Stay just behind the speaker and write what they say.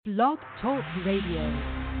Blog Talk Radio.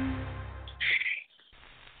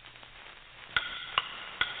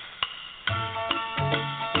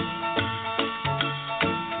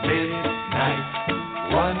 Midnight,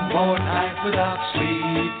 one more night without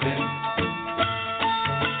sleeping,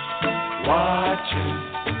 watching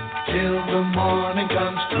till the morning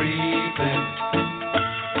comes creeping.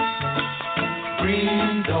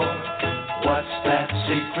 Green door, what's that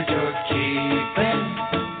secret you're keeping?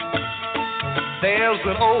 There's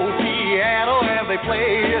an old piano and they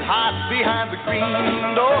play it hot behind the green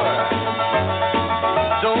door.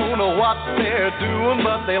 Don't know what they're doing,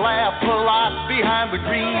 but they laugh a lot behind the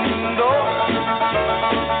green door.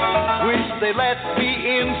 Wish they let me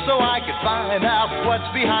in so I could find out what's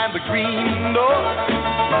behind the green door.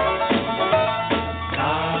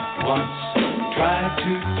 Not once tried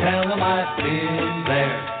to tell them I've been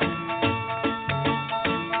there.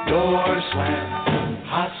 Door slammed,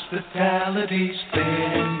 hospitality's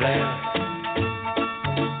been there.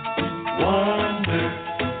 Wonder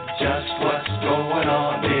just what's going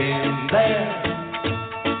on in there.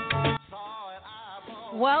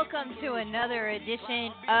 Welcome to another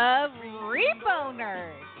edition of REPO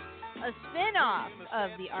Nerds, a spin-off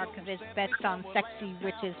of the Archivist Bets on Sexy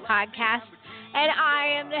Witches podcast. And I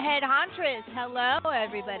am the head Hauntress. Hello,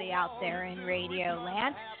 everybody out there in Radio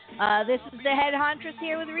Land. This is the head Hauntress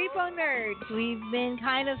here with REPO Nerds. We've been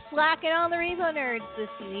kind of slacking on the REPO Nerds this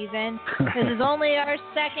season. This is only our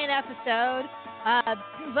second episode.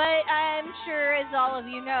 But I'm sure, as all of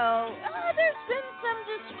you know, there's been some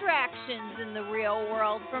distractions in the real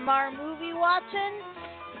world from our movie watching.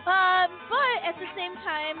 But at the same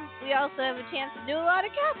time, we also have a chance to do a lot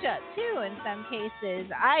of catch-up, too, in some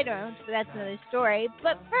cases. I don't, but that's another story.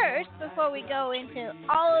 But first, before we go into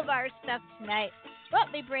all of our stuff tonight,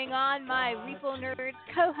 let me bring on my REPO Nerds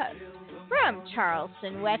co-host from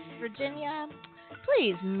Charleston, West Virginia.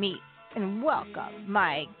 Please meet and welcome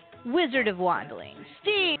my Wizard of Wandling,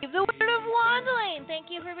 Steve, the Wizard of Wandling. Thank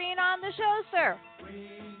you for being on the show, sir.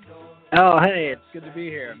 Oh, hey, it's good to be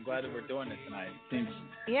here. I'm glad that we're doing it tonight. Seems,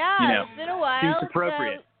 it's been a while. Seems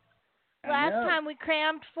appropriate. Last time we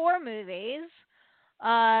crammed 4 movies.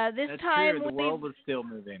 This That's time true. The world was still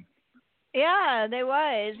moving. Yeah, there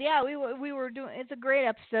was. Yeah, we were doing. It's a great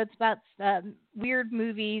episode. It's about weird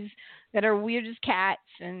movies that are weird as cats,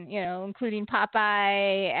 and including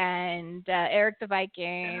Popeye and Eric the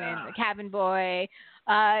Viking and the Cabin Boy.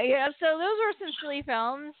 So those were some silly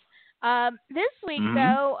films. This week,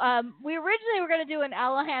 though, we originally were going to do an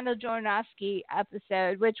Alejandro Jodorowsky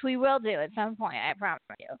episode, which we will do at some point, I promise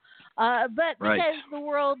you. But because the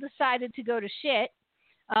world decided to go to shit,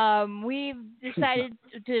 we've decided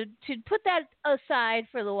to put that aside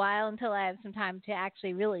for a while until I have some time to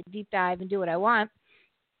actually really deep dive and do what I want.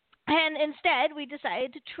 And instead, we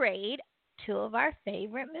decided to trade 2 of our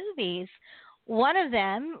favorite movies. One of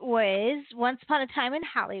them was Once Upon a Time in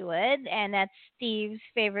Hollywood, and that's Steve's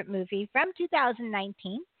favorite movie from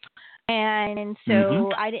 2019. And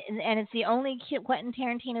so and it's the only Quentin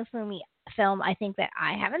Tarantino film I think that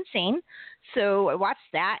I haven't seen. So I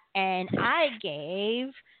watched that, and I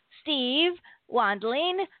gave Steve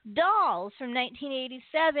Wandling Dolls from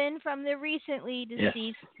 1987 from the recently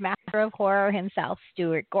deceased master of horror himself,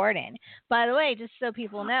 Stuart Gordon. By the way, just so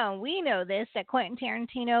people know, we know this, that Quentin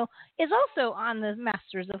Tarantino is also on the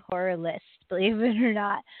Masters of Horror list, believe it or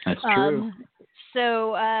not. That's true.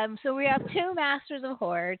 So we have 2 Masters of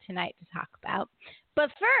Horror tonight to talk about.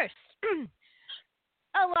 But first,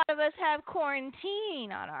 a lot of us have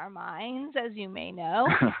quarantine on our minds, as you may know.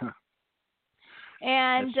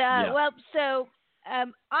 And, I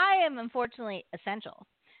am unfortunately essential.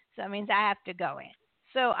 So that means I have to go in.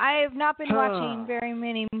 So I have not been watching very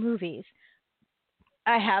many movies.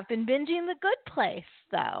 I have been binging The Good Place,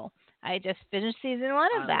 though. I just finished season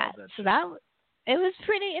 1 of that. So it's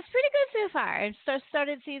pretty good so far. I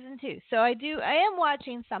started season 2. So I am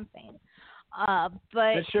watching something. But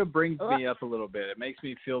that show brings me up a little bit. It makes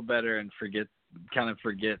me feel better and forget,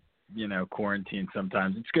 quarantine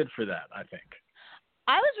sometimes. It's good for that, I think.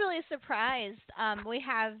 I was really surprised. We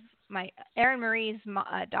have my Erin Marie's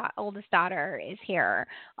oldest daughter is here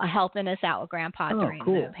helping us out with Grandpa during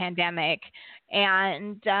the pandemic,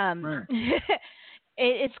 and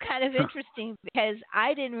it's kind of interesting because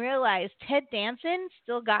I didn't realize Ted Danson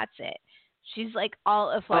still got it. She's like all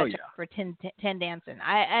a fledgling for Ted Danson.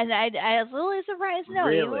 I was really surprised. No,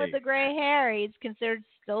 even with the gray hair, he's considered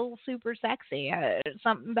still super sexy.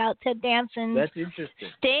 Something about Ted Danson's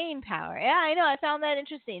staying power. Yeah, I know. I found that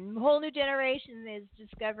interesting. A whole new generation is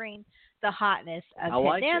discovering the hotness of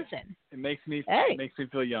Ted Danson. It makes me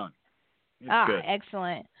feel young. It's good.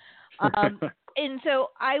 Excellent. and so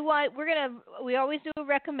we always do a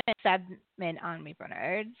recommend segment on REPO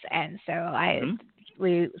Nerds, and so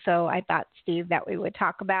I thought, Steve, that we would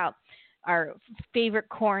talk about our favorite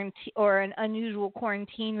quarantine or an unusual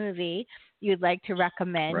quarantine movie you'd like to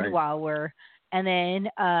recommend while we're, and then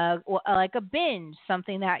like a binge,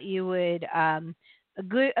 something that you would a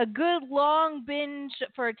good long binge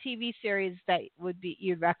for a TV series that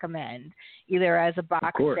you'd recommend, either as a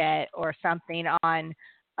box set or something on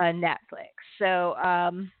Netflix. So,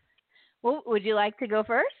 would you like to go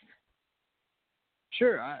first?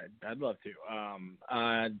 Sure, I'd love to.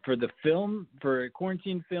 For a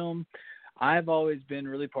quarantine film, I've always been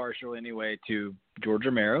really partial anyway to George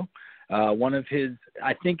Romero. One of his,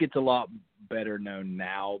 I think it's a lot better known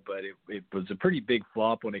now, but it was a pretty big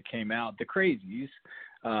flop when it came out. The Crazies.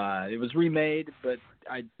 It was remade, but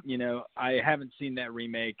I haven't seen that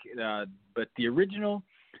remake. But the original,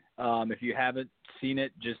 if you haven't seen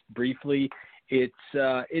it, just briefly, it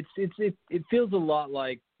feels a lot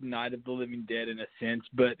like Night of the Living Dead in a sense,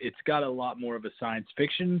 but it's got a lot more of a science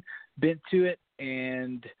fiction bent to it.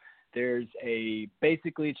 And there's a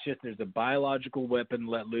biological weapon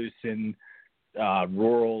let loose in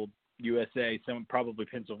rural USA, probably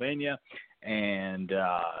Pennsylvania, and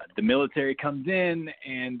the military comes in,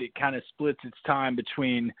 and it kind of splits its time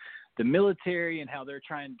between the military and how they're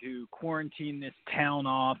trying to quarantine this town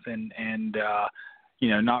off and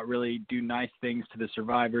not really do nice things to the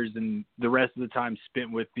survivors, and the rest of the time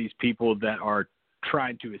spent with these people that are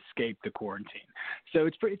trying to escape the quarantine. So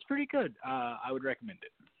it's pretty good. I would recommend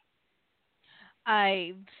it.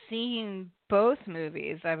 I've seen both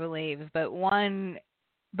movies, I believe, but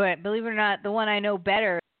believe it or not, the one I know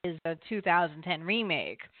better is the 2010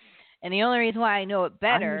 remake. And the only reason why I know it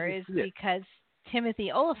better is because Timothy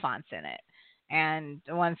Oliphant's in it. And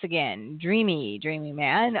once again, dreamy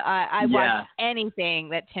man. I watch anything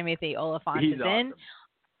that Timothy Oliphant is in.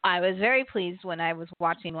 I was very pleased when I was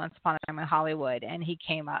watching Once Upon a Time in Hollywood and he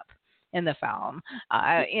came up in the film.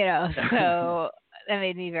 So that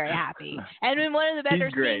made me very happy. And in one of the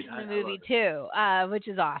better scenes in the movie too, which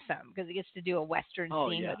is awesome because he gets to do a Western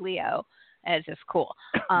scene with Leo. And it's just cool.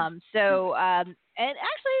 And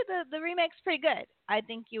actually the remake's pretty good. I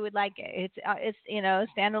think you would like it. It's a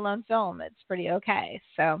standalone film. It's pretty okay.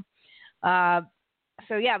 So but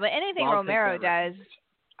anything Romero does,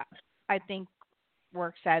 I think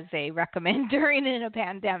works as a recommend during in a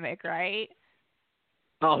pandemic, right?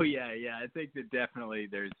 Oh, yeah. I think that definitely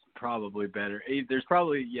there's probably better. There's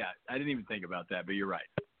probably, I didn't even think about that, but you're right.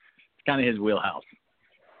 It's kind of his wheelhouse.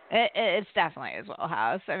 It's definitely his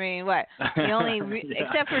wheelhouse. I mean, the only,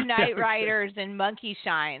 except for Night Riders and Monkey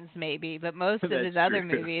Shines, maybe, but most of his other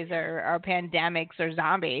movies are pandemics or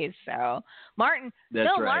zombies. So Martin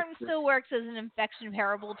still works as an infection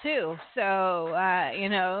parable, too. So,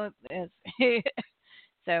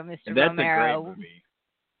 so Mr. That's Romero. A great movie.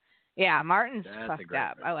 Yeah, Martin's fucked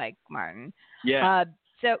up. I like Martin. Yeah.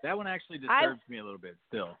 So that one actually disturbs me a little bit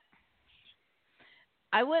still.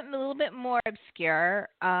 I went a little bit more obscure.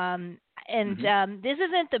 This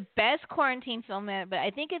isn't the best quarantine film, but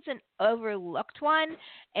I think it's an overlooked one.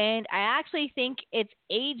 And I actually think it's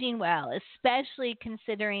aging well, especially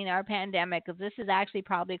considering our pandemic, because this is actually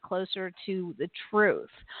probably closer to the truth.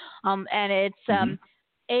 And it's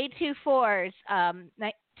A24's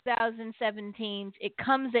 2017's It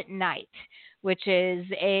Comes at Night, which is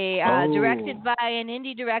directed by an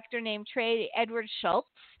indie director named Trey Edward Schultz.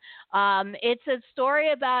 It's a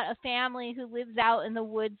story about a family who lives out in the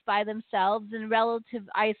woods by themselves in relative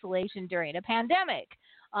isolation during a pandemic.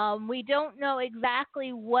 We don't know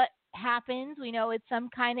exactly what happens. We know it's some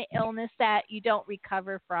kind of illness that you don't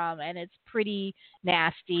recover from, and it's pretty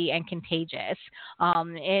nasty and contagious.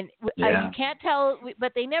 You can't tell,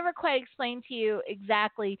 but they never quite explain to you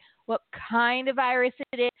exactly what kind of virus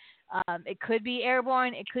it is. It could be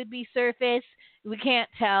airborne. It could be surface. We can't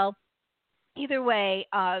tell. Either way,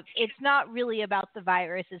 it's not really about the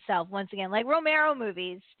virus itself. Once again, like Romero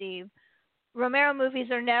movies, Steve. Romero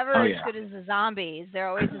movies are never as good as the zombies. They're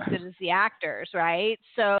always as good as the actors, right?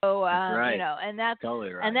 So, and that's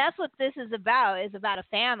totally right. And that's what this is about a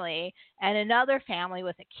family, and another family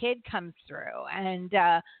with a kid comes through. And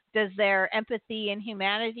does their empathy and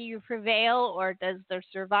humanity prevail, or does their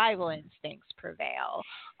survival instincts prevail?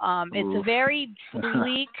 It's a very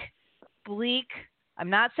bleak. I'm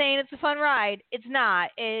not saying it's a fun ride. It's not.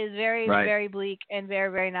 It is very, very bleak and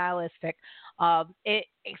very, very nihilistic.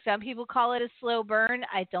 Some people call it a slow burn.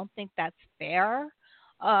 I don't think that's fair.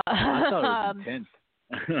 I thought it was intense.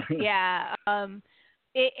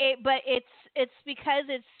 But it's because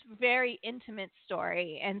it's very intimate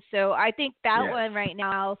story, and so I think that one right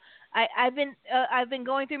now. I've been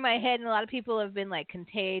going through my head, and a lot of people have been like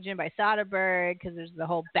Contagion by Soderbergh because there's the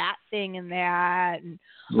whole bat thing in that, and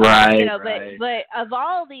right. But of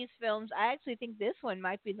all these films, I actually think this one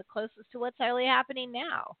might be the closest to what's really happening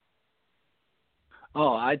now.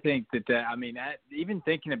 Oh, I think that I mean, even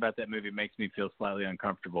thinking about that movie makes me feel slightly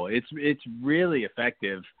uncomfortable. It's really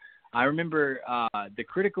effective. I remember the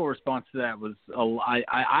critical response to that was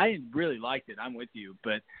I really liked it. I'm with you,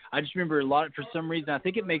 but I just remember for some reason I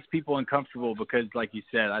think it makes people uncomfortable because, like you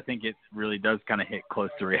said, I think it really does kind of hit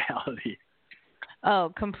close to reality.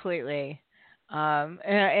 Oh, completely. But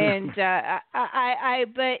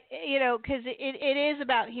you know, because it is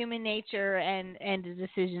about human nature and the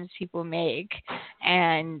decisions people make,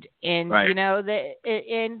 and right. you know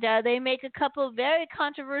they make a couple of very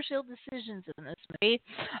controversial decisions in this movie,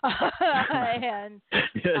 and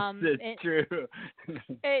yes, it's true.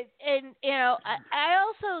 and you know, I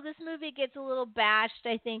also this movie gets a little bashed,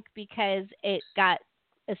 I think, because it got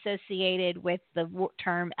associated with the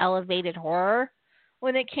term elevated horror.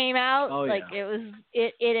 When it came out,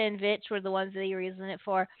 it and Vitch were the ones that you were using it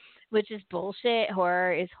for, which is bullshit.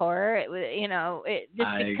 Horror is horror. It just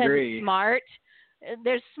because it's smart.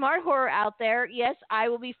 There's smart horror out there. Yes, I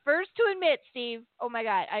will be first to admit, Steve. Oh my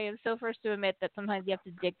God, I am so first to admit that sometimes you have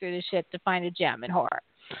to dig through the shit to find a gem in horror.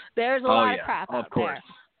 There's a lot of crap out there.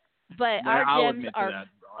 But our gems are.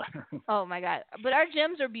 Oh my God! But our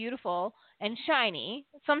gems are beautiful and shiny,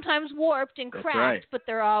 sometimes warped and cracked, but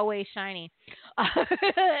they're always shiny. Sometimes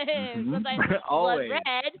it's blood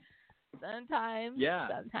red. Sometimes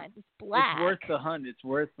it's black. It's worth the hunt. It's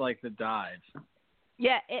worth like the dive.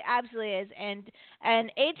 Yeah, it absolutely is. And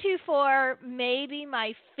A24 may be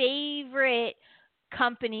my favorite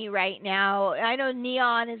company right now. I know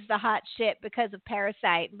Neon is the hot shit because of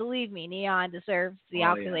Parasite. Believe me, Neon deserves the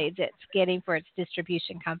accolades it's getting for its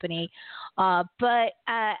distribution company. But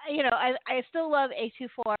you know, I still love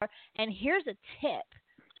A24. And here's a tip: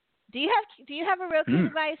 Do you have a Roku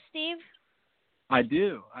device, Steve? I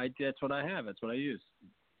do. That's what I have. That's what I use.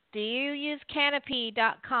 Do you use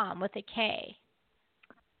Canopy.com with a K?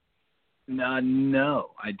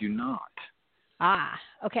 No, I do not. Ah,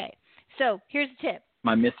 okay. So here's a tip. Am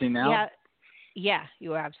I missing out? Yeah,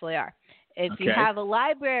 you absolutely are. If you have a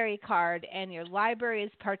library card and your library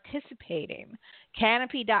is participating,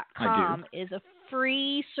 Canopy.com is a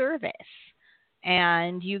free service.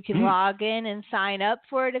 And you can log in and sign up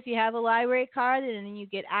for it if you have a library card, and then you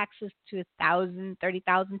get access to 30,000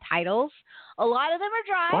 titles. A lot of them are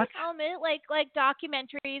dry, I'll admit, like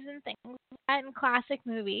documentaries and things like that, and classic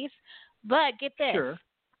movies. But get this. Sure.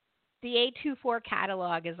 The A24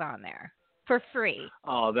 catalog is on there for free.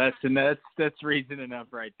 Oh, that's reason enough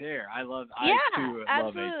right there. I love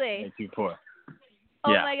A24. Oh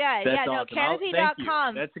my God! That's awesome.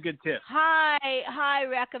 Canopy.com. That's a good tip. High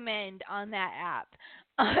recommend on that app.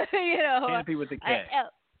 You know, Canopy with a K.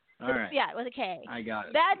 All right. Yeah, with a K. I got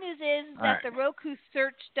it. Bad news is that the Roku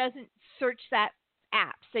search doesn't search that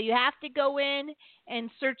app, so you have to go in and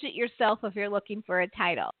search it yourself if you're looking for a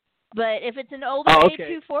title. But if it's an older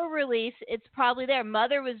A24 release, it's probably there.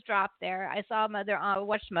 Mother was dropped there. I saw Mother. I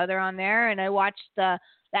watched Mother on there, and I watched that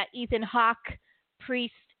Ethan Hawke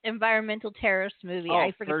priest environmental terrorist movie.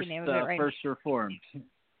 I forget the name of it right now. First Reformed.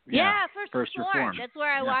 Yeah, First Reformed. That's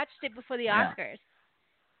where I watched it before the Oscars.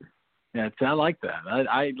 Yeah, I like that.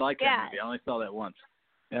 I like that movie. I only saw that once.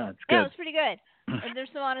 Yeah, it's good. Yeah, it was pretty good. And there's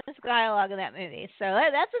some honest dialogue in that movie. So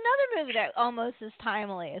that's another movie that almost is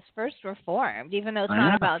timely as First Reformed, even though it's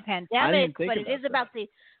not about a pandemic, but it is about the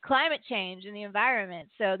climate change and the environment.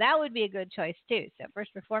 So that would be a good choice, too. So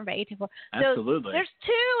First Reformed by A24. Absolutely. So there's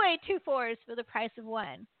 2 A24s for the price of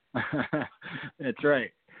one. That's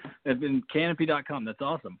right. And then Canopy.com. That's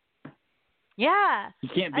awesome. Yeah. You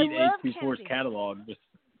can't beat A24's catalog just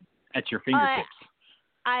at your fingertips.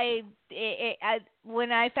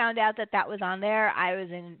 When I found out that was on there, I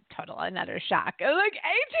was in total another shock. I was like,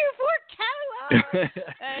 A24 catalog,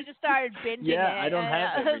 and I just started binging it. I don't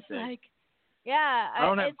have everything. I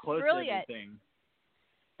don't have close to everything.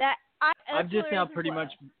 I've just now pretty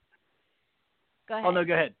much. Go ahead. Oh no,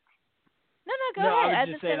 go ahead. No, go ahead. I was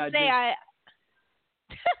just saying.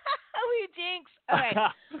 We jinx. Okay.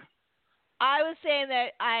 I was saying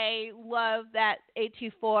that I love that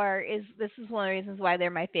A24 this is one of the reasons why they're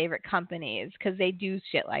my favorite companies, because they do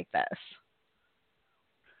shit like this.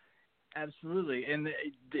 Absolutely, and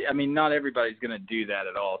I mean, not everybody's going to do that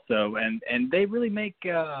at all. So, and they really make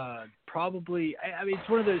probably. I mean, it's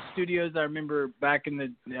one of those studios I remember back in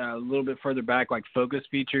the a little bit further back, like Focus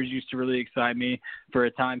Features used to really excite me for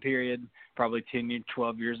a time period, probably 10,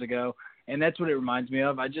 12 years ago, and that's what it reminds me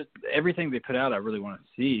of. Everything they put out, I really want to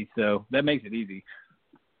see. So that makes it easy.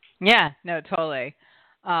 Yeah, no, totally.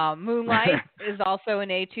 Moonlight is also an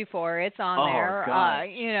A24. It's on there.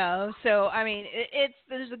 So I mean,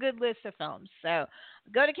 there's a good list of films. So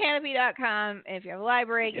go to Canopy.com if you have a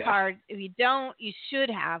library card. If you don't, you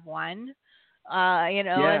should have one.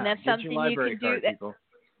 And that's something you can do.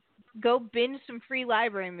 Go binge some free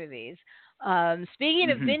library movies. Speaking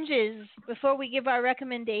of binges, before we give our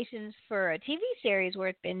recommendations for a TV series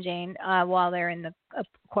worth binging while they're in the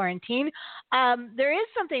quarantine, there is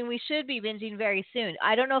something we should be binging very soon.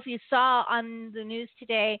 I don't know if you saw on the news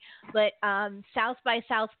today, but South by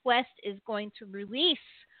Southwest is going to release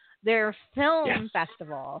their film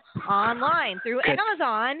festival online through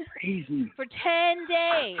Amazon for 10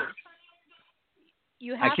 days.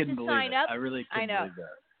 You have to sign up. I really couldn't believe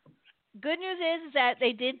that. Good news is that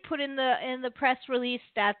they did put in the press release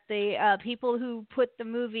that the people who put the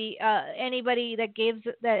movie, anybody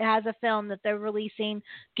that has a film that they're releasing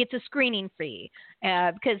gets a screening fee,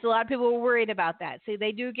 because a lot of people were worried about that. So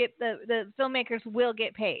they do get the filmmakers will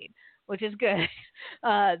get paid, which is good.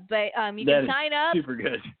 But you can sign up. Super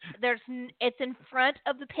good. It's in front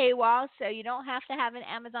of the paywall, so you don't have to have an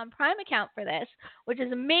Amazon Prime account for this, which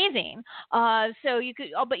is amazing. So you could,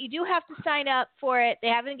 but you do have to sign up for it. They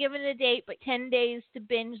haven't given a date, but 10 days to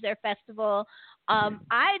binge their festival.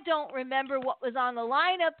 I don't remember what was on the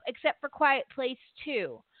lineup except for Quiet Place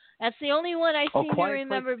 2. That's the only one I seem to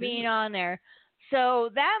remember being on there. So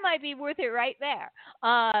that might be worth it right there. But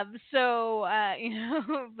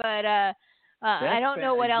I don't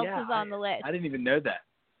know what else is on the list. I didn't even know that.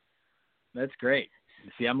 That's great.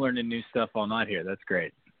 See, I'm learning new stuff all night here. That's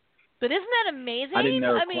great. But isn't that amazing? I didn't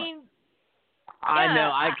know. I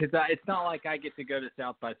know. Because it's not like I get to go to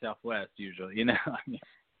South by Southwest usually. You know.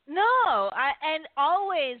 No, and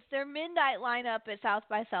always their midnight lineup at South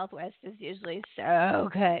by Southwest is usually so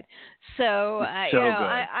good. So,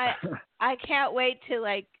 I can't wait to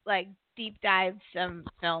like deep dive some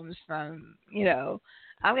films from,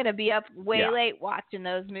 I'm going to be up way late watching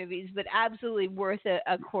those movies, but absolutely worth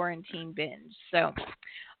a quarantine binge. So,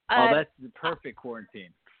 that's the perfect quarantine.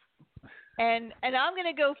 And I'm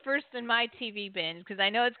going to go first in my TV binge because I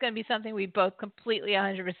know it's going to be something we both completely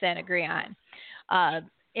 100% agree on.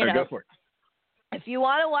 Go for it. If you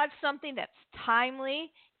want to watch something that's timely,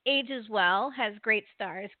 ages well, has great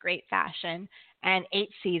stars, great fashion, and 8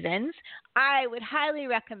 seasons, I would highly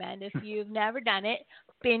recommend, if you've never done it,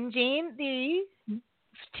 binging the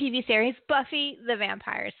TV series Buffy the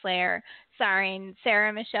Vampire Slayer, starring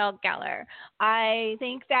Sarah Michelle Gellar. I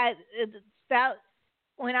think that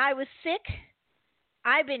when I was sick,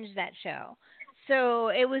 I binged that show. So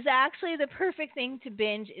it was actually the perfect thing to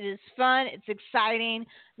binge. It is fun. It's exciting.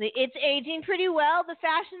 It's aging pretty well. The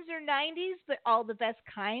fashions are 90s, but all the best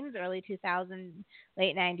kinds, early 2000s,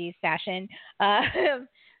 late 90s fashion.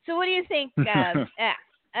 So what do you think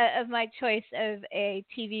of my choice of a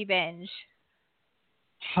TV binge?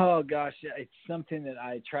 Oh gosh, it's something that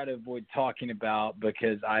I try to avoid talking about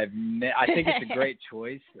because I think it's a great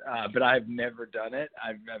choice, but I've never done it.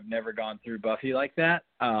 I've never gone through Buffy like that.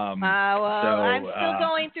 I'm still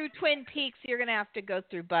going through Twin Peaks. You're gonna have to go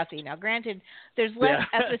through Buffy now. Granted, there's less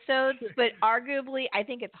episodes, but arguably, I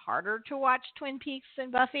think it's harder to watch Twin Peaks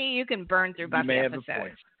than Buffy. You can burn through Buffy episodes. Have a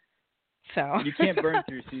point. So you can't burn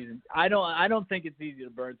through season. I don't think it's easy to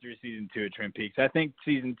burn through season 2 of Twin Peaks. I think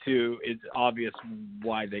season 2 is obvious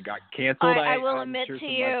why they got canceled. I will admit to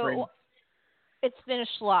you, it's been a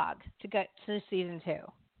slog to get to season 2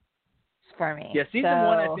 for me. Yeah, season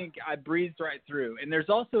 1 I think I breezed right through, and there's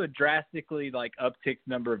also a drastically uptick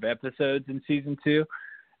number of episodes in season 2.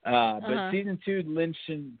 But season 2, Lynch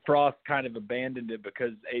and Frost kind of abandoned it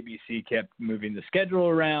because ABC kept moving the schedule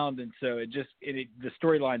around, and so the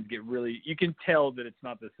storylines get really. You can tell that it's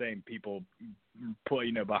not the same people,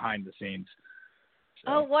 behind the scenes.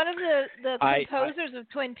 So, one of the composers of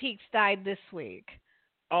Twin Peaks died this week.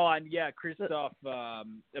 Oh, and Christoph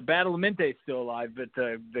Badalamenti is still alive, but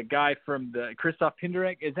the guy from Christoph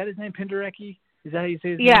Penderecki, is that his name, Penderecki? Is that how you say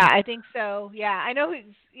his name? Yeah, I think so. Yeah, I know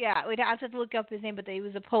we'd have to look up his name, but he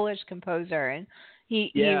was a Polish composer, and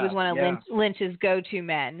he was one of Lynch's go-to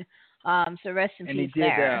men. So rest in peace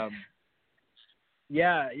there. He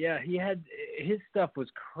had his stuff was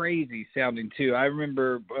crazy sounding too. I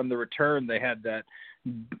remember on The Return they had that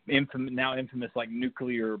infamous like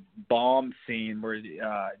nuclear bomb scene where it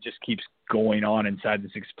just keeps going on inside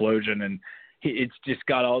this explosion, and it's just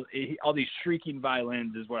got all these shrieking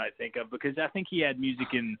violins is what I think of, because I think he had music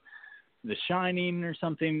in The Shining or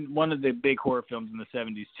something, one of the big horror films in the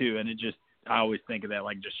 70s too, and I always think of that,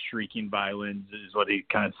 like just shrieking violins is what he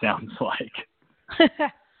kind of sounds like.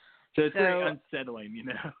 So it's very unsettling, you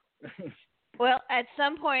know. Well, at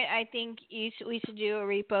some point, I think we should do a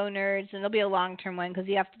Repo Nerds, and it'll be a long-term one because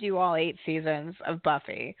you have to do all 8 seasons of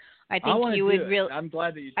Buffy. I think you would really. I'm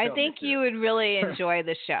glad that you. I think you would really enjoy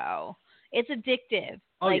the show. It's addictive.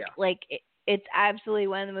 It's absolutely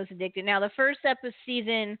one of the most addictive. Now, the first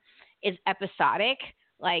season is episodic.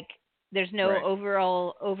 Like, there's no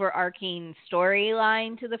overall overarching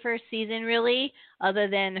storyline to the first season, really, other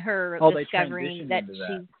than her discovering that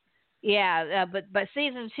she. Yeah, but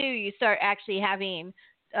season 2, you start actually having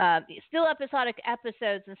still episodic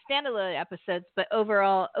episodes and standalone episodes, but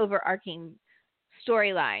overall overarching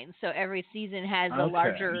storylines. So every season has a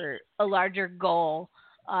larger goal,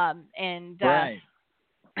 and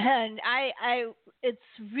it's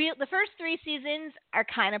real. The first 3 seasons are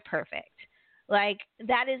kind of perfect. Like,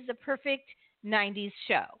 that is the perfect 90s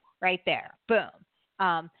show right there. Boom.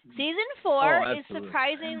 Season 4 is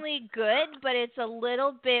surprisingly good, but it's a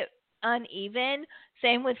little bit uneven.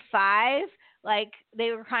 Same with 5. Like,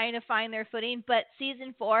 they were trying to find their footing, but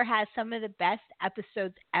season 4 has some of the best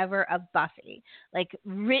episodes ever of Buffy, like,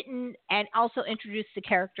 written, and also introduced the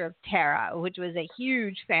character of Tara, which was a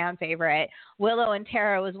huge fan favorite. Willow and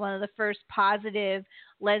Tara was one of the first positive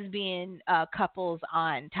lesbian couples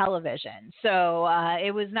on television, so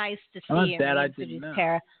it was nice to see him introduce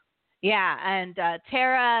Tara. Yeah, and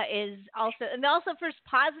Tara is also first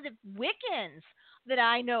positive Wiccans that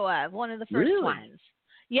I know of, one of the first ones.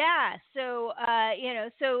 Yeah, so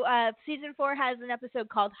season 4 has an episode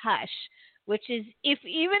called Hush, which is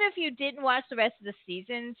even if you didn't watch the rest of the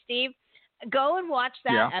season, Steve, go and watch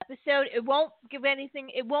that episode. It won't give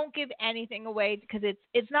anything away because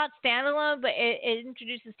it's not standalone, but it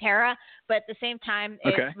introduces Tara, but at the same time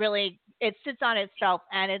it sits on itself,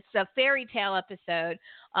 and it's a fairy tale episode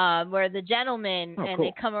where the gentlemen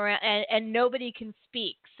they come around and nobody can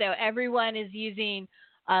speak, so everyone is using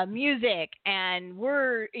music and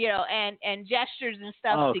and gestures and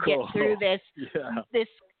stuff to get through this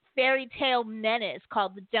fairy tale menace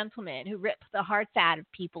called the Gentleman, who rips the hearts out of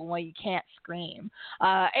people when you can't scream.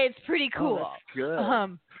 It's pretty cool. Oh, that's good.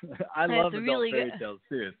 I love adult fairy tales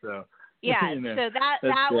too. So yeah, so that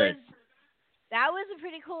was a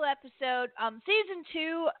pretty cool episode. Season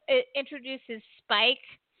 2 it introduces Spike,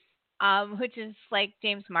 which is like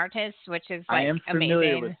James Martis, which is like amazing. I am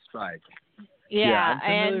familiar with Spike. Yeah,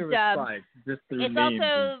 I'm familiar with Spike, just through names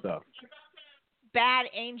and stuff. Bad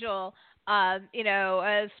Angel.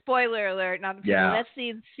 Spoiler alert. That's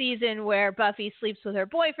the season where Buffy sleeps with her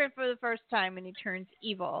boyfriend for the first time and he turns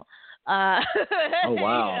evil. Oh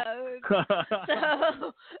wow! In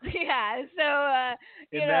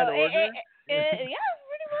that order? Yeah,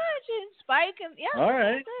 pretty much. And Spike and All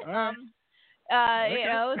right.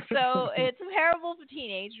 So it's comparable to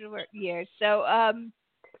teenage years. So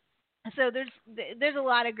there's a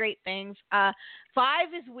lot of great things. 5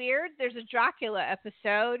 is weird. There's a Dracula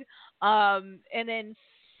episode, and then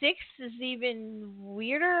 6 is even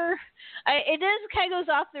weirder. It does kind of goes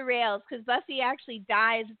off the rails because Buffy actually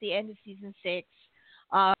dies at the end of season 6.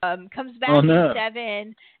 Comes back in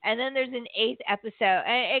 7, and then there's an 8th episode.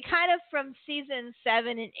 And it kind of from season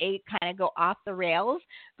 7 and 8 kind of go off the rails,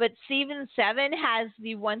 but season 7 has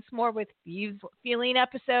the Once More with Feeling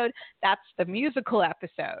episode. That's the musical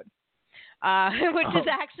episode. Which is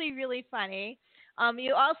actually really funny.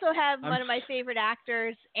 You also have one of my favorite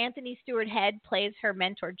actors, Anthony Stewart Head, plays her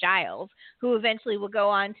mentor Giles, who eventually will go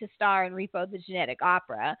on to star in Repo the Genetic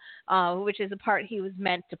Opera, which is a part he was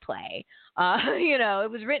meant to play.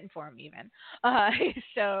 It was written for him even.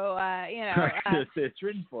 It's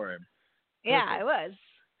written for him. Yeah, it was.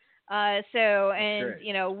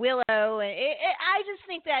 Willow, and I just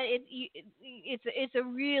think that it's a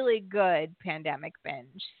really good pandemic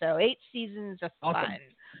binge. So 8 seasons of fun.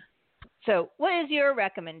 So what is your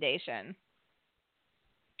recommendation?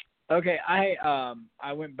 Okay, I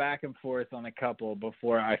went back and forth on a couple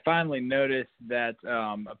before I finally noticed that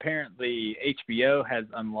apparently HBO has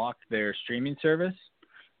unlocked their streaming service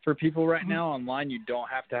for people right now online. You don't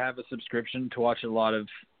have to have a subscription to watch a lot of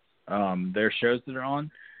their shows that are on.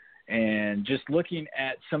 And just looking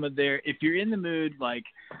at some of if you're in the mood, like,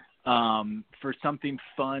 for something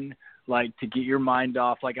fun, like to get your mind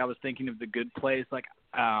off, like I was thinking of The Good Place, like,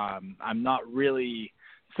 I'm not really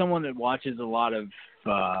someone that watches a lot of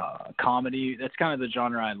comedy. That's kind of the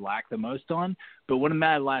genre I lack the most on. But when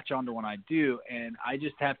I latch onto when I do, and I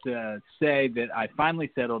just have to say that I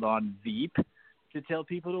finally settled on Veep to tell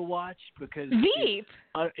people to watch because Veep.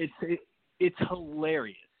 It's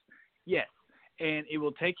hilarious. Yes. And it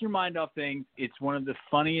will take your mind off things. It's one of the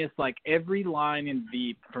funniest, like every line in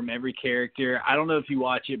Veep from every character. I don't know if you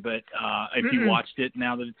watch it, but if you watched it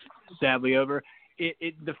now that it's sadly over,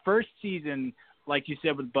 the first season, like you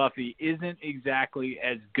said with Buffy, isn't exactly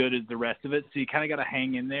as good as the rest of it. So you kind of got to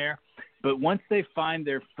hang in there. But once they find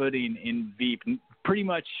their footing in Veep, pretty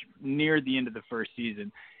much near the end of the first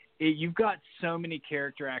season, you've got so many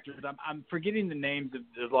character actors. I'm forgetting the names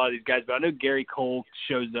of a lot of these guys, but I know Gary Cole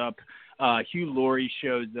shows up. Hugh Laurie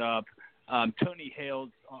shows up. Tony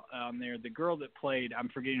Hale's on there. The girl that played, I'm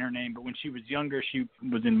forgetting her name, but when she was younger, she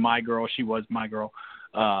was in My Girl. She was My Girl.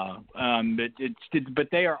 But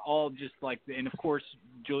they are all just like, and of course,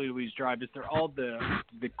 Julia Louis-Dreyfus. They're all the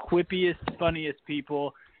quippiest, funniest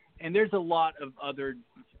people. And there's a lot of other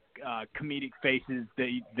comedic faces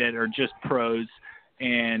that are just pros.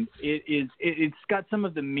 And it's got some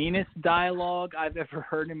of the meanest dialogue I've ever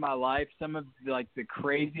heard in my life. Some of the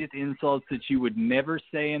craziest insults that you would never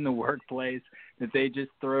say in the workplace that they just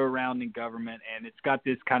throw around in government. And it's got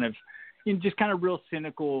this kind of, just kind of real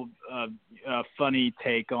cynical, funny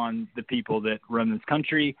take on the people that run this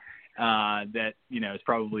country. That is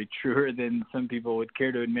probably truer than some people would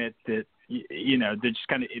care to admit. That they're just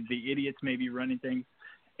kind of the idiots maybe running things.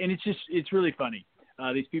 And it's really funny.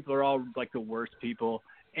 These people are all like the worst people.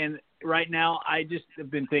 And right now I just have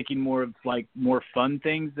been thinking more of like more fun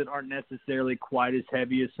things that aren't necessarily quite as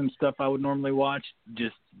heavy as some stuff I would normally watch,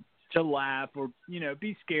 just to laugh or,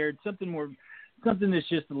 be scared, something that's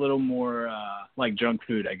just a little more like junk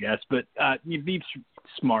food, I guess. But Veep's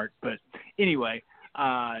smart. But anyway,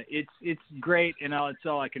 it's great. And it's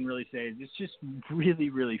all I can really say is it's just really,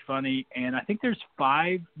 really funny. And I think there's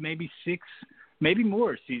 5, maybe 6, maybe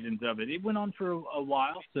more seasons of it. It went on for a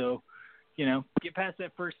while, so get past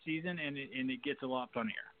that first season, and it gets a lot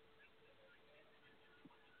funnier.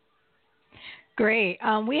 Great.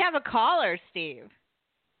 We have a caller, Steve.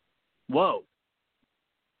 Whoa!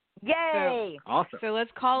 Yay! Awesome. So let's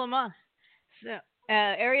call him on. So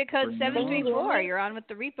area code 734. You're on with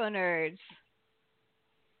the Repo Nerds.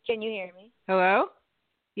 Can you hear me? Hello.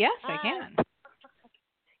 Yes, Hi. I can.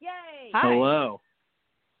 Yay! Hi. Hello.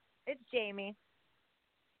 It's Jamie.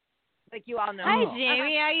 Like you all know. Hi,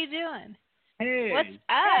 Jamie. How you doing? Hey. What's up?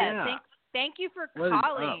 Yeah. Thank you for What is up?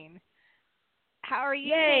 calling. How are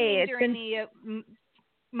you Yay, doing during the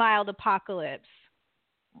mild apocalypse?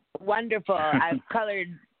 Wonderful. I've colored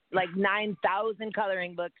like 9,000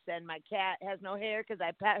 coloring books, and my cat has no hair because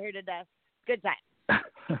I pet her to death. Good time.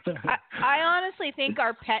 I honestly think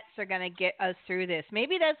our pets are going to get us through this.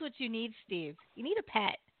 Maybe that's what you need, Steve. You need a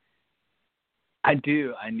pet. I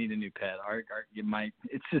do. I need a new pet.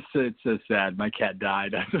 It's so sad. My cat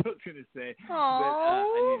died. That's what I was gonna say.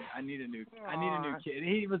 Aww. But I need a new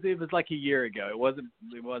kid. It was like a year ago. It wasn't.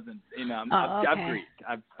 I've okay. grieved.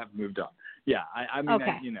 I've moved on. Yeah.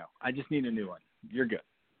 Okay. I just need a new one. You're good.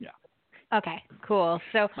 Yeah. Okay. Cool.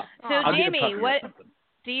 So I'll get a Jamie, puppy or what something.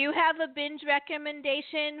 do you have a binge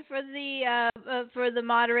recommendation for the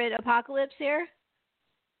moderate apocalypse here?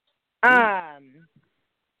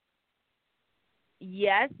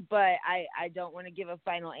 Yes, but I don't want to give a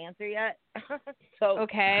final answer yet. So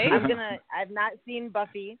okay. I've not seen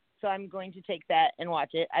Buffy, so I'm going to take that and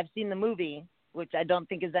watch it. I've seen the movie, which I don't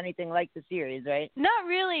think is anything like the series, right? Not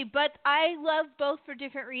really, but I love both for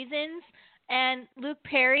different reasons. And Luke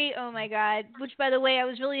Perry, oh my God! Which, by the way, I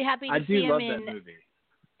was really happy to see him in. I do love that movie.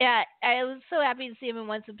 Yeah, I was so happy to see him in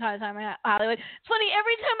Once Upon a Time in Hollywood. It's funny,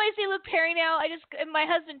 every time I see Luke Perry now, and my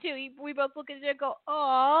husband too, we both look at each other and go,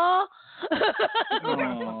 "Aww."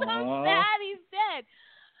 We're so sad he's dead.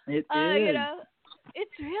 It is.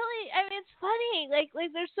 It's really, it's funny. Like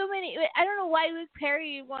there's so many. I don't know why Luke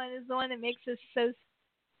Perry one is the one that makes us so.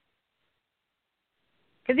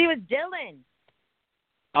 Because he was Dylan.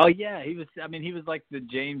 Oh yeah, he was. He was like the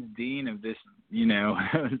James Dean of this. When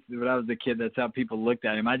I was a kid, that's how people looked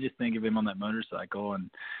at him. I just think of him on that motorcycle, and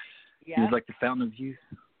he was like the fountain of youth.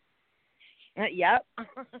 Yep,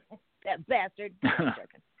 that bastard.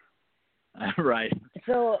 Right.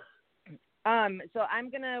 So I'm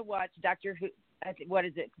gonna watch Doctor Who. What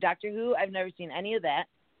is it? Doctor Who. I've never seen any of that,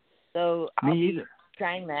 so I'll be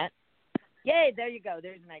trying that. Yay! There you go.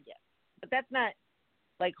 There's an idea, but that's not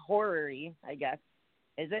like horror-y, I guess.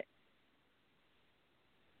 Is it?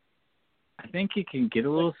 I think it can get a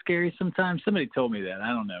little scary sometimes. Somebody told me that. I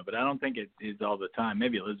don't know, but I don't think it is all the time.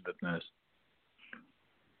 Maybe Elizabeth knows.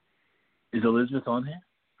 Is Elizabeth on here?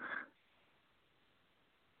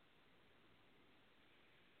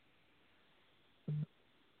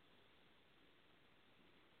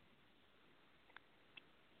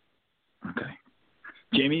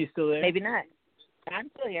 Jamie, you still there? Maybe not.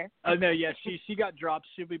 I'm still here. Oh no, yeah, she got dropped.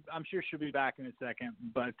 I'm sure she'll be back in a second.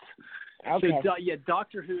 But okay. So,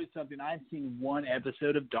 Doctor Who is something I've seen one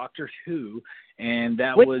episode of Doctor Who, and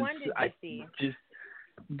that Which was one did you see? Just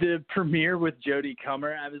the premiere with Jodie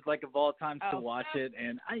Comer. I was like of all times to watch it,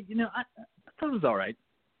 and I thought it was all right.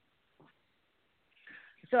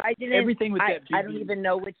 So I didn't. Everything with that. I don't even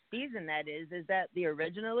know which season that is. Is that the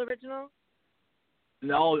original?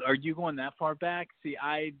 No, are you going that far back? See,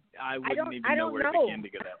 I wouldn't even know where to begin to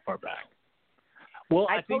go that far back. Well,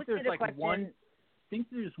 I think there's like one. I think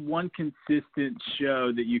there's one consistent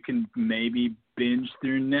show that you can maybe binge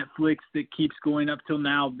through Netflix that keeps going up till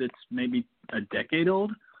now. That's maybe a decade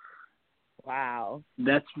old. Wow.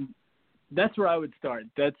 That's where I would start.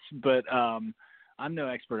 But I'm no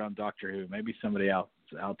expert on Doctor Who. Maybe somebody else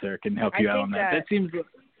out there can help you out on that. That seems.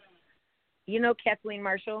 You know Kathleen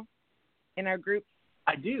Marshall in our group?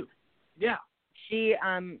 I do. Yeah. She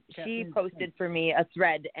posted for me a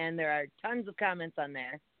thread, and there are tons of comments on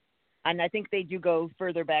there. And I think they do go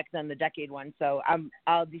further back than the decade one. So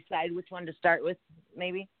I'll decide which one to start with,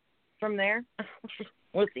 maybe, from there.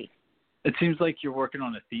 We'll see. It seems like you're working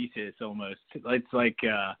on a thesis almost. It's like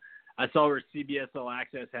I saw where CBS All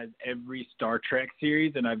Access has every Star Trek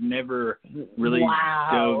series, and I've never really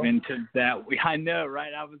dove into that. I know,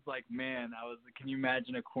 right? I was like, man, can you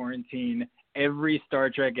imagine a quarantine, every Star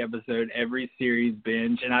Trek episode, every series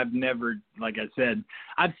binge? And I've never, like I said,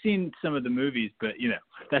 I've seen some of the movies, but,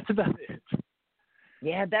 that's about it.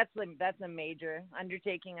 Yeah, that's a major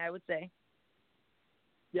undertaking, I would say.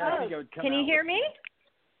 Yeah, I think I would come Can you hear me?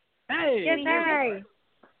 Hey! Yes, hi.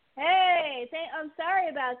 Hey, I'm sorry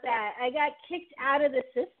about that. I got kicked out of the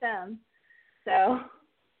system. So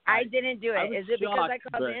I didn't do it. Is it because I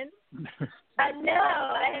called in? No,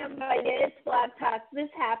 I have no idea. It's Blog Talk. This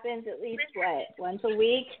happens at least, once a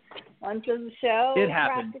week? Once a show? It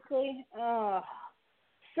happens. Practically. Oh,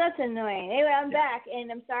 such annoying. Anyway, I'm back,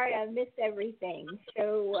 and I'm sorry I missed everything.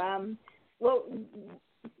 So,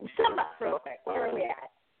 sum up real quick. Where are we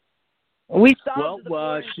at? We solved the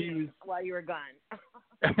quarantine while you were gone.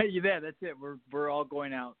 Yeah, that's it. We're all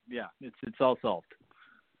going out. Yeah, it's all solved.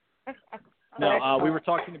 No, we were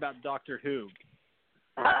talking about Doctor Who.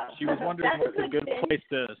 She was wondering what's a good place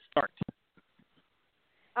to start.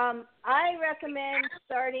 I recommend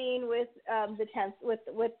starting with the 10th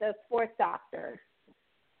with the Fourth Doctor.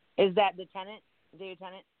 Is that the Tennant? David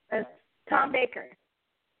Tennant? Tom Baker.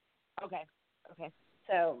 Okay.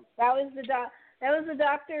 So that was the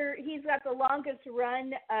Doctor. He's got the longest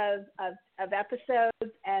run of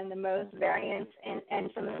episodes and the most variants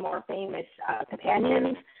and some of the more famous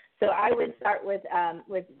companions. So I would start with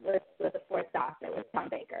the Fourth Doctor with Tom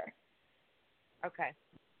Baker. Okay.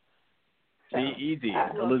 So, easy,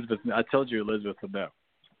 Elizabeth. I told you Elizabeth would know.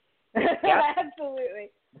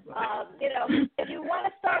 Absolutely. If you want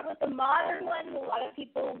to start with the modern one, a lot of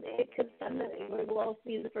people, because we will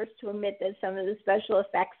be the first to admit that some of the special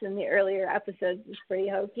effects in the earlier episodes is pretty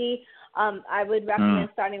hokey. I would recommend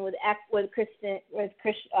starting with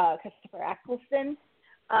Christopher Eccleston,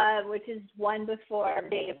 which is one before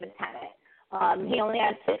David Tennant. He only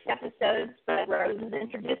had 6 episodes, but Rose was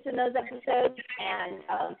introduced in those episodes, and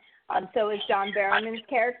so is John Barrowman's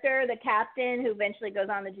character, the captain, who eventually goes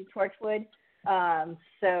on to do Torchwood. John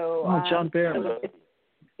Barrowman.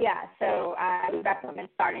 So I would recommend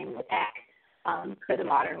starting with Eck for the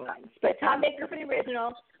modern ones. But Tom Baker for the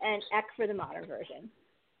original and Eck for the modern version.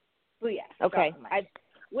 Oh, yes. Okay.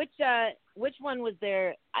 Which one was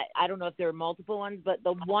there? I don't know if there were multiple ones, but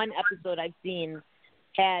the one episode I've seen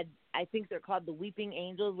had, I think they're called the Weeping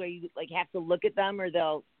Angels, where you have to look at them or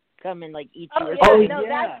they'll come and eat you.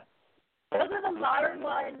 Those are the modern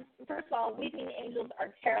ones. First of all, Weeping Angels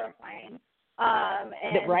are terrifying.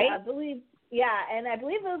 Right? I believe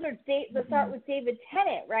those are they start with David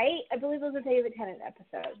Tennant, right? I believe those are David Tennant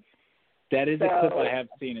episodes. That is a clip I have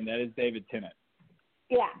seen, and that is David Tennant.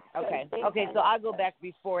 Yeah. Okay. So I'll go back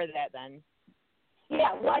before that then.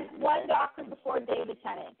 Yeah, one Doctor before David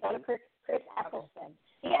Tennant. Go to Chris Eccleston.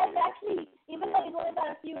 He has actually, even though he's only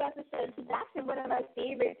got a few episodes, he's actually one of my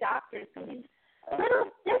favorite Doctors because he's a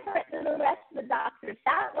little different than the rest of the Doctors.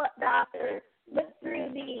 That Doctor went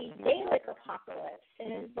through the Dalek apocalypse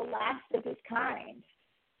and is the last of his kind.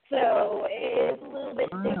 So it is a little bit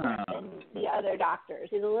different than the other Doctors.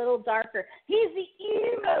 He's a little darker. He's the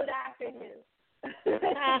emo Doctor Who.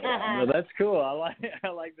 Well, that's cool. I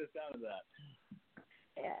like the sound of that.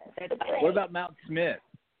 Yeah. What about Matt Smith?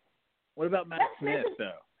 What about Matt Smith,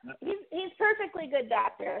 though? He's perfectly good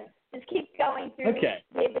Doctor. Just keep going through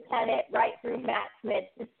David Tennant right through Matt Smith.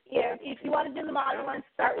 Just, if you want to do the modern one,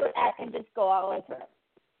 start with Eck and just go all the way through.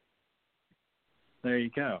 there you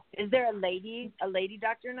go. Is there a lady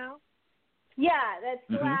doctor now? Yeah, that's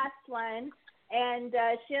the Mm-hmm. last one. And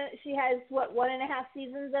she has, 1.5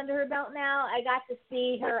 seasons under her belt now. I got to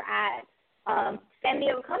see her at San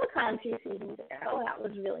Diego Comic-Con 2 seasons ago. That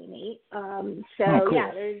was really neat. Cool.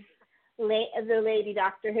 Yeah, there's the lady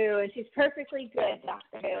Doctor Who, and she's perfectly good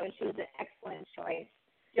Doctor Who, and she was an excellent choice.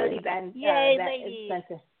 Jodie Benson. Yay, lady.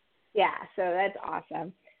 Yeah, so that's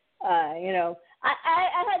awesome. You know,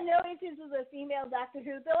 I had no issues with a female Doctor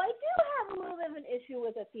Who, though I do have a little bit of an issue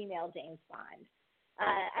with a female James Bond.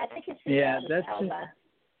 I think it's that's Elba.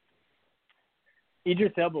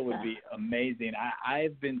 Idris Elba would be amazing.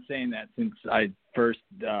 I've been saying that since I first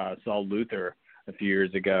saw Luther a few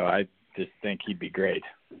years ago. I just think he'd be great.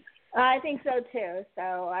 I think so too.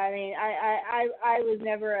 So I mean, I was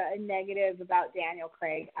never a negative about Daniel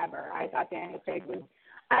Craig ever. I thought Daniel Craig was.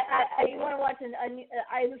 You want to watch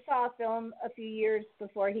I saw a film a few years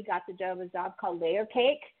before he got the job called Layer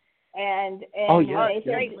Cake, and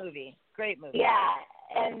great movie. Yeah,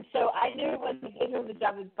 and so I knew when he gave him the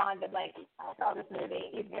job as Bond, I'm like, I saw this movie,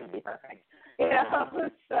 he's gonna be perfect. You know,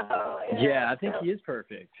 Yeah, I think he is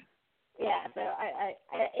perfect. Yeah, so I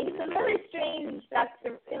he's a really strange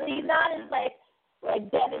Doctor. He's not as like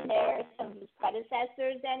debonair as some of his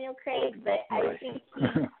predecessors, Daniel Craig, but I think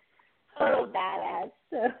he's total badass.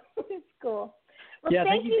 So it's cool. Well, yeah, I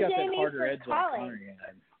thank think he's you, got Jamie, that harder for edge calling. on Connery.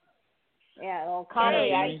 Yeah, well,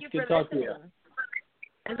 Connery, thank you for listening.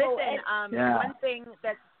 And listen, one thing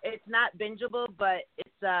that it's not bingeable, but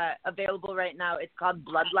it's available right now. It's called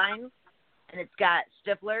Bloodline, and it's got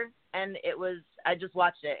Stifler, and I just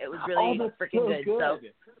watched it. It was really freaking good. So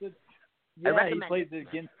yeah, he plays it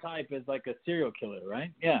against type as like a serial killer,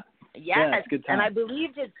 right? Yeah. Yes, yeah, it's good time. And I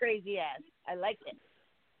believed his crazy ass. I liked it.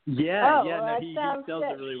 Yeah, he sounds sells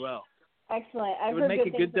good. it really well. Excellent. It would make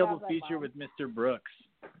a good double feature with Mr. Brooks.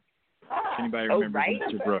 If anybody remembers right?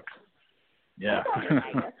 Mr. Brooks. Yeah.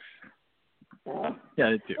 So, yeah,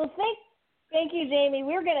 I do. Well, thank you, Jamie.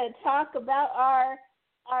 We're going to talk about our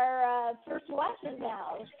first watches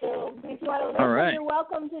now. So if you want to listen, right. You're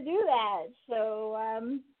welcome to do that. So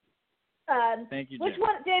thank you, Jamie.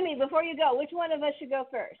 Jamie, before you go, which one of us should go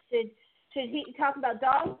first? Should he talk about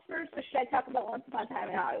dogs first, or should I talk about Once Upon a Time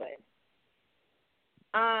in Hollywood?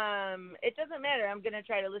 It doesn't matter. I'm going to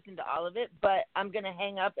try to listen to all of it, but I'm going to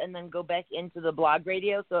hang up and then go back into the blog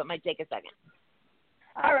radio, so it might take a second.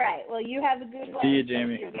 All right. Well, you have a good one. See you,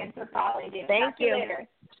 Jamie. Thank you again for calling. Thank you. Later.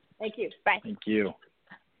 Thank you. Bye. Thank you.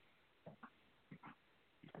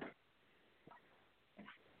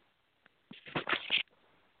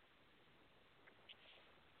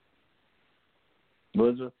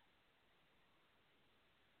 Elizabeth?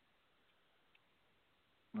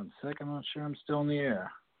 1 second, I'm not sure I'm still in the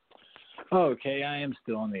air. Okay, I am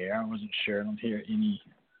still in the air. I wasn't sure. I don't hear any.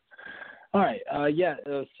 All right,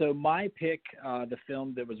 so my pick, the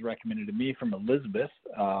film that was recommended to me from Elizabeth,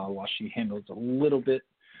 while she handles a little bit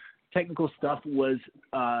technical stuff, was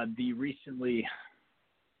the recently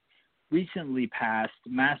passed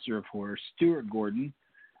Master of Horror, Stuart Gordon.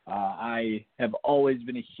 I have always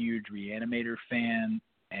been a huge Reanimator fan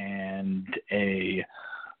and a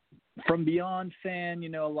From Beyond fan,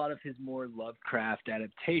 a lot of his more Lovecraft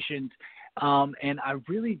adaptations. And I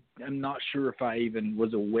really am not sure if I even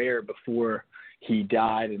was aware before he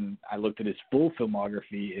died and I looked at his full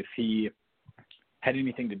filmography if he had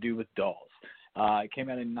anything to do with dolls. It came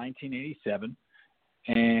out in 1987,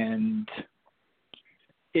 and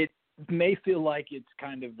it may feel like it's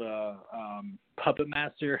kind of a Puppet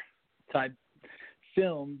Master type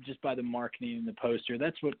film just by the marketing and the poster.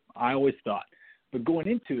 That's what I always thought. But going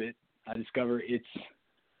into it, I discover it's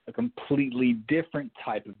a completely different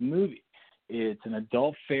type of movie. It's an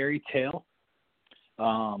adult fairy tale.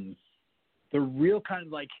 The real kind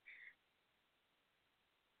of like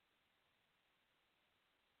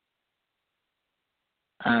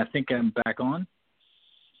I think I'm back on.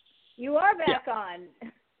 You are back on.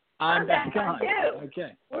 I'm back on. Too.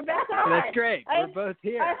 Okay. We're back on. That's great. We're both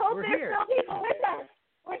here. I hope We're there's here. still people with us.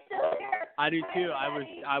 We're still here. I do too. I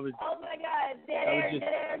was. Oh my God! I was just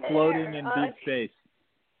floating in deep space.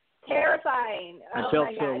 Terrifying. I felt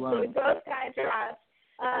my so God. alone. So we both got dropped.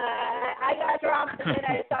 I got dropped, and then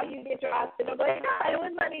I saw you get dropped, and I'm like, no, it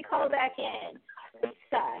wouldn't let me call back in. It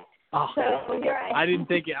sucked. Oh, so here I am. I didn't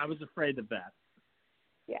think it. I was afraid of that.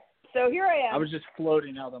 Yeah. So here I am. I was just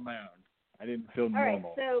floating out on my own. I didn't feel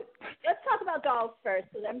normal. All right, so let's talk about dolls first,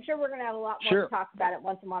 because I'm sure we're going to have a lot more to talk about it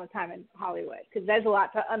Once Upon a Time in Hollywood, because there's a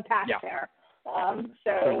lot to unpack there.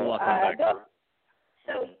 There's a lot to unpack.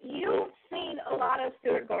 So you've seen a lot of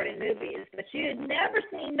Stuart Gordon movies, but you had never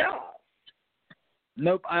seen dolls.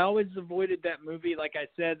 Nope, I always avoided that movie. Like I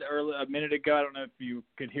said earlier, a minute ago, I don't know if you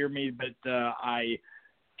could hear me, but I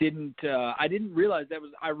didn't realize that was.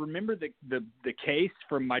 I remember the case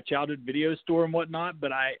from my childhood video store and whatnot,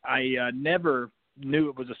 but I never knew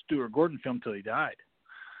it was a Stuart Gordon film till he died.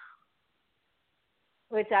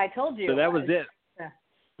 Which I told you. So that was it.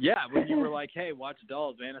 Yeah, when you were like, "Hey, watch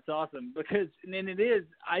Dolls, man, it's awesome." Because and it is.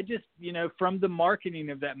 I just from the marketing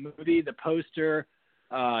of that movie, the poster,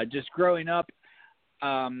 just growing up.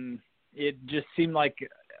 It just seemed like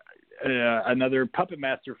another Puppet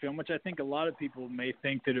Master film, which I think a lot of people may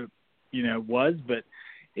think that it, was, but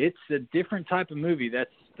it's a different type of movie.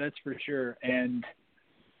 That's for sure. And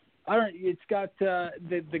it's got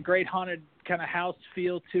the great haunted kind of house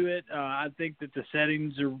feel to it. I think that the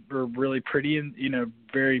settings are really pretty and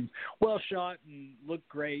very well shot and look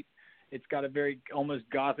great. It's got a very almost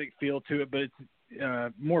gothic feel to it, but it's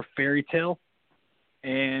more fairy tale.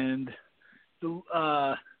 And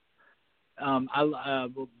the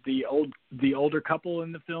older couple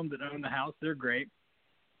in the film that own the house, they're great.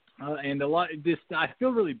 And I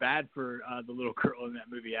feel really bad for the little girl in that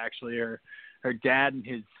movie. Actually, her dad and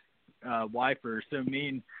his wife are so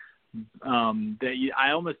mean that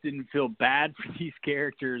I almost didn't feel bad for these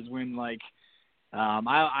characters when I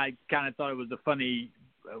kind of thought it was a funny,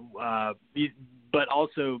 but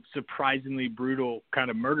also surprisingly brutal kind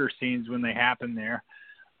of murder scenes when they happen there.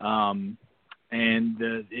 And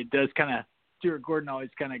it does kind of, Stuart Gordon always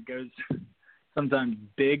kind of goes sometimes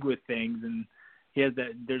big with things, and he has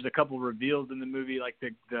there's a couple reveals in the movie, like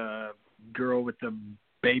the girl with the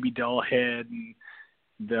baby doll head and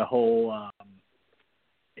the whole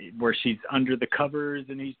where she's under the covers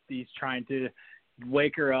and he's trying to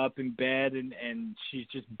wake her up in bed and she's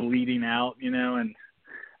just bleeding out, and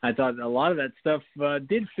I thought a lot of that stuff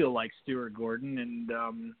did feel like Stuart Gordon, and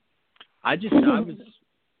I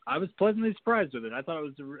was pleasantly surprised with it. I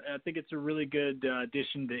think it's a really good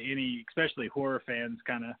addition to any, especially horror fans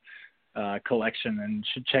kind of collection, and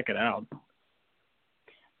should check it out.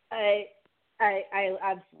 I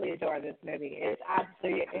absolutely adore this movie.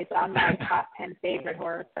 It's on my top 10 favorite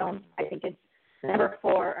horror films. I think it's number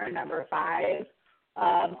 4 or number 5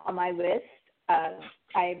 on my list. That's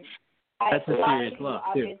a serious love,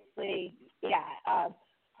 obviously, too. Yeah.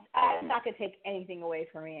 I'm not gonna take anything away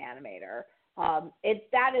from Reanimator.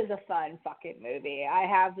 That is a fun fucking movie. I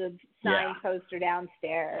have the signed poster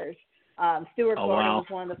downstairs. Stuart Gordon was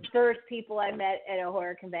one of the first people I met at a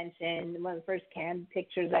horror convention. One of the first canned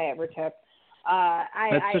pictures I ever took.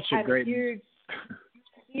 I'm a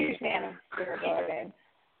huge fan of Stuart Gordon,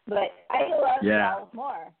 but I love Dolls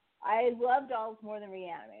more. I love Dolls more than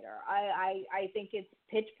Reanimator. I think it's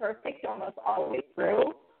pitch perfect almost all the way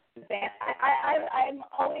through. I'm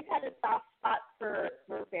always had a soft spot for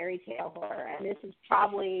fairy tale horror, and this is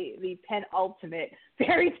probably the penultimate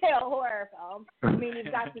fairy tale horror film. I mean,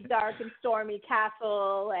 you've got the dark and stormy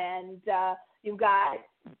castle, and you've got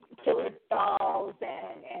killer dolls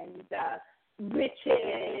and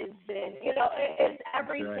witches, and it's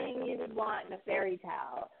everything you would want in a fairy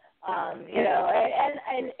tale.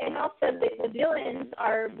 And also the villains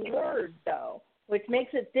are blurred though, which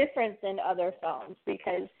makes it different than other films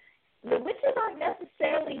because the witches aren't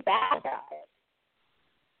necessarily bad guys.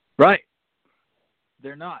 Right.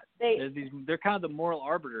 They're not. They're kind of the moral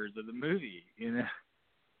arbiters of the movie, Yeah,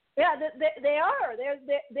 they are.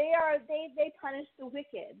 They punish the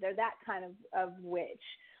wicked. They're that kind of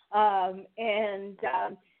witch. There's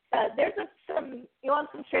you want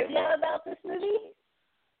some trivia about this movie?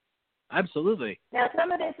 Absolutely. Now,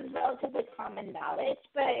 some of this is relatively common knowledge,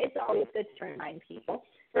 but it's always good to remind people.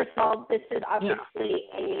 First of all, this is obviously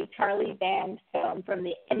a Charlie Band film from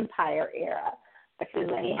the Empire era, which is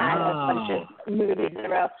when he had a bunch of movies in a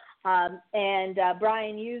row. And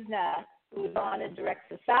Brian Usna, who was on a Direct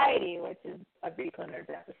Society, which is a REPO NERDS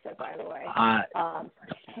episode, by the way,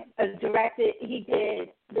 he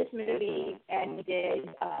did this movie, and he did,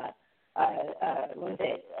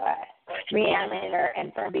 Reanimator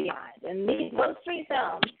and From Beyond. And those 3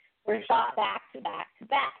 films were shot back to back to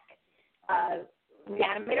back.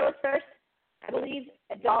 Reanimator was first, I believe.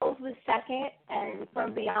 Dolls was second, and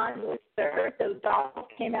From Beyond was third. So Dolls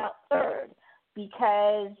came out third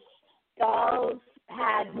because Dolls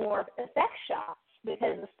had more effect shots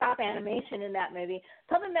because of stop animation in that movie.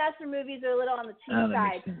 Puppet Master movies are a little on the cheap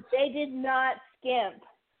side. They did not skimp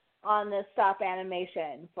on the stop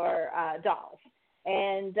animation for Dolls.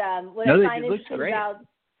 And what I find interesting about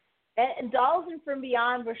and Dolls and From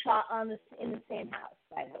Beyond were shot in the same house,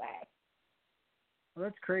 by the way. Well,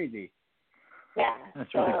 that's crazy. Yeah,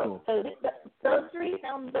 that's really cool. So those 3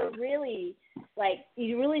 films are really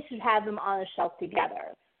you really should have them on a shelf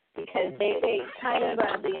together. because they kind of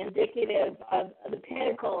are the indicative of the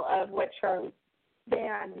pinnacle of what Charlie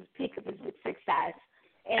Band's peak of his success.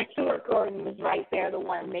 And Stuart Gordon was right there, the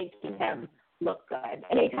one making him look good.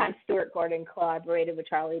 Anytime Stuart Gordon collaborated with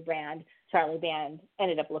Charlie Band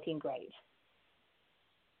ended up looking great.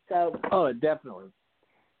 So. Oh, it definitely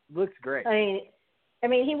looks great. I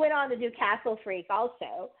mean, he went on to do Castle Freak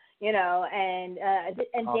also, you know, and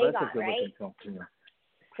Dagon, that's a good right? film too.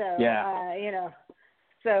 So yeah. I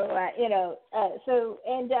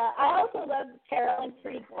also love Carolyn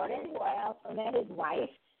Free Gordon, who I also met, his wife,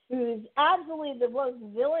 who's absolutely the most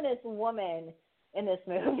villainous woman in this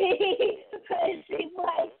movie. She's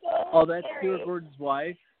like so. Oh, that's scary. Stuart Gordon's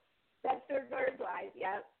wife. That's Stuart Gordon's wife.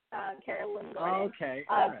 Yep, Carolyn Gordon. Oh, okay.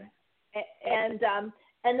 All right.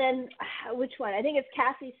 And then which one? I think it's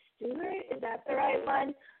Cassie Stewart. Is that the right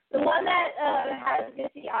one? The one that has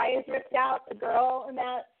the eyes ripped out, the girl in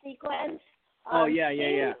that sequence. Oh, yeah.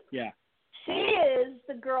 She is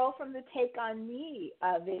the girl from the Take on Me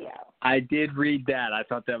video. I did read that. I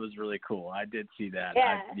thought that was really cool. I did see that.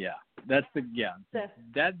 That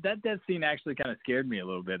scene actually kind of scared me a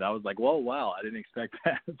little bit. I was like, whoa, wow, I didn't expect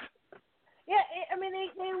that. Yeah,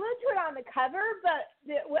 they allude to it on the cover, but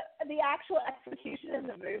the actual execution in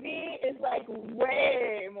the movie is like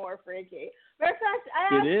way more freaky. Matter of fact,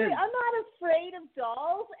 I'm not afraid of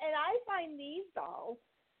dolls, and I find these dolls.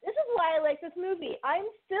 This is why I like this movie. I'm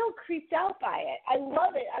still creeped out by it. I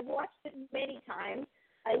love it. I've watched it many times.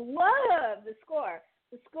 I love the score.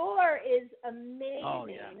 The score is amazing. Oh,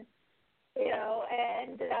 yeah. You know,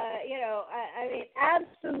 and I mean,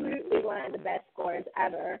 absolutely one of the best scores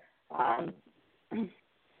ever. Oh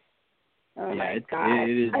my God.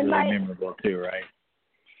 It is really memorable too, right?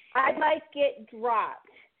 I might get dropped.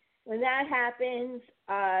 When that happens,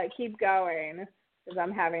 keep going, because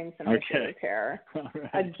I'm having some issue repair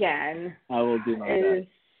again. I will do my best. It is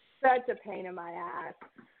such a pain in my ass,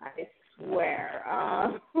 I swear.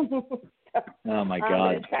 Oh my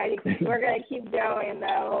God. We're going to keep going,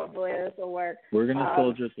 though. Hopefully this will work. We're going to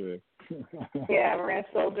soldier through. Yeah, we're going to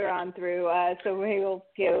soldier on through, so we will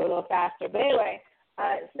get a little faster. But anyway,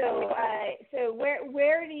 so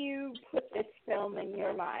where do you put this film in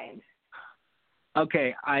your mind?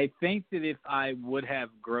 Okay, I think that if I would have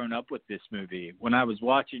grown up with this movie when I was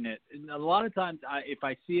watching it, a lot of times if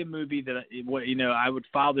I see a movie that, I would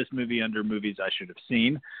file this movie under movies I should have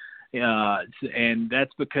seen. And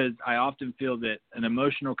that's because I often feel that an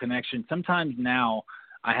emotional connection, sometimes now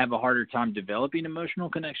I have a harder time developing emotional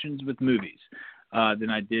connections with movies than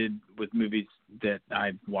I did with movies that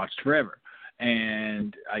I've watched forever.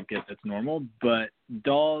 And I guess that's normal, but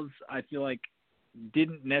Dolls, I feel like,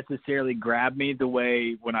 didn't necessarily grab me the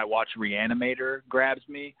way when I watch Reanimator grabs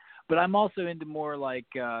me. But I'm also into more like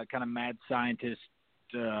kind of mad scientist.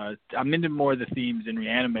 I'm into more of the themes in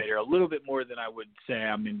Reanimator a little bit more than I would say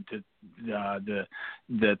I'm into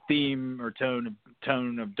the theme or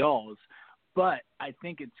tone of Dolls. But I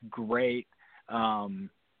think it's great.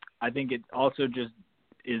 I think it also just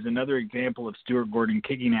is another example of Stuart Gordon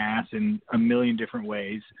kicking ass in a million different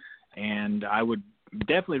ways. And I would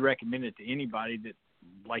definitely recommend it to anybody that,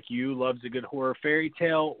 like you, loves a good horror fairy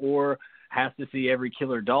tale or has to see every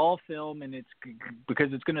killer doll film, and it's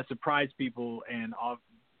because it's going to surprise people and I'll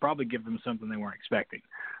probably give them something they weren't expecting.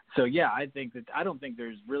 So yeah, I don't think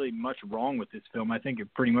there's really much wrong with this film. I think it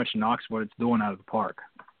pretty much knocks what it's doing out of the park.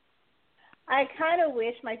 I kind of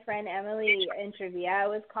wish my friend Emily Intervia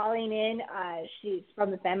was calling in. She's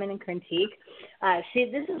from the Feminine Critique.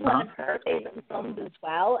 This is one of her favorite films as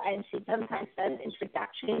well, and she sometimes does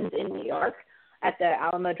introductions in New York at the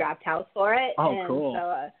Alamo Draft House for it. Oh, and cool.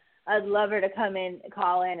 So I'd love her to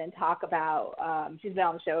call in and talk about, she's been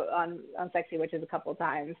on the show on Sexy Witches a couple of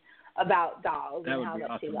times, about dolls and how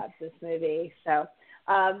much she loves this movie. So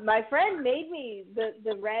my friend made me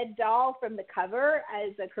the red doll from the cover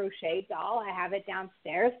as a crochet doll. I have it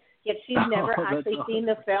downstairs, yet she's never actually seen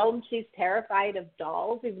the film. She's terrified of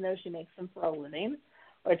dolls, even though she makes them for a living,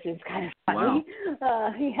 which is kind of funny.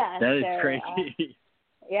 Wow. That is crazy.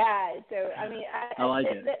 Yeah, so I mean, I like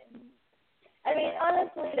it. I mean,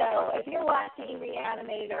 honestly, though, if you're watching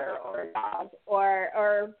Reanimator or Dolls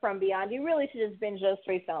or From Beyond, you really should just binge those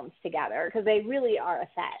three films together because they really are a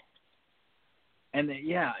set. And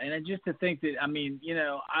just to think that, I mean,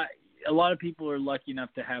 a lot of people are lucky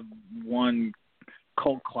enough to have one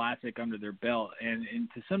cult classic under their belt, and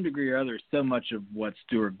to some degree or other, so much of what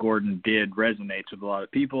Stuart Gordon did resonates with a lot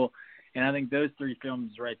of people. And I think those three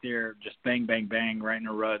films right there, just bang, bang, bang, right in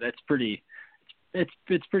a row, that's pretty.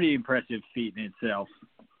 It's pretty impressive feat in itself.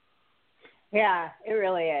 Yeah, it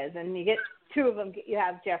really is. And you get two of them. You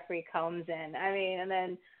have Jeffrey Combs in. I mean, and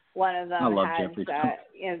then one of them I love has, Jeffrey.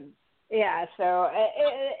 yeah, so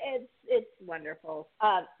it's wonderful.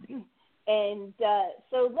 And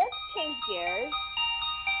so let's change gears.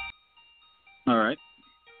 All right.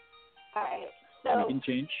 All right. So you can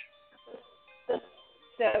change.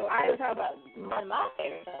 So I was talking about one of my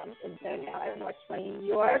favorite films, and so now I watched one of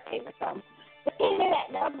your favorite films. It came in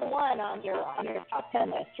at number one on your top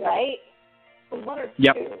 10 list, right? One or two?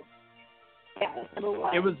 Yep. Yeah, it was number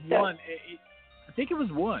one. It was one. I think it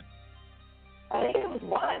was one. I think it was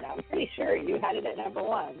one. I'm pretty sure you had it at number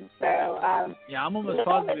one. So yeah, I'm almost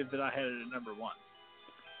positive that I had it at number one.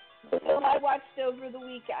 The film I watched over the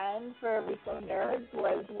weekend for REPO Nerds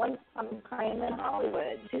was Once Upon a Time in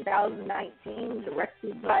Hollywood, 2019,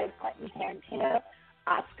 directed by Quentin Tarantino,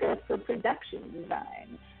 Oscar for production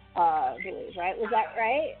design. I believe, right? Was that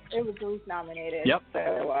right? It was at least nominated. Yep.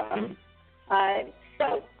 So I,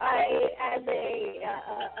 as a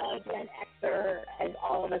Gen Xer, as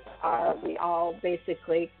all of us are, we all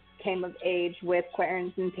basically came of age with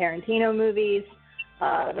Quentin Tarantino movies,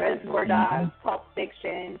 Reservoir Dogs, Pulp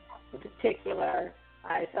Fiction. In particular,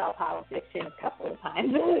 I saw Pulp Fiction a couple of times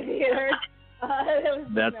in the theater.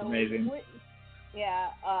 That's amazing. Yeah,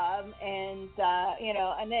 and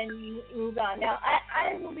then you move on. Now,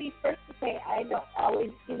 I will be first to say I don't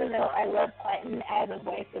always, even though I love Quentin as a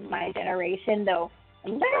voice of my generation, though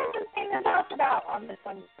there are some things to talk about on this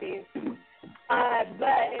one, Steve. But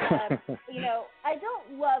I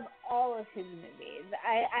don't love all of his movies.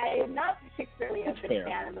 I am not particularly a big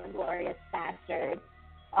fan of Inglourious Basterds.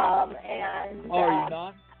 You're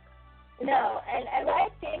not? No, and I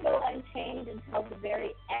like Django Unchained until the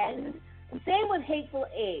very end. And same with Hateful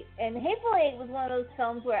Eight. And Hateful Eight was one of those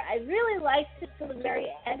films where I really liked it till the very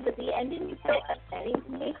end, but the ending was so upsetting to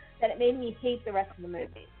me that it made me hate the rest of the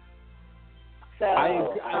movie. So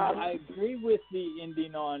I agree with the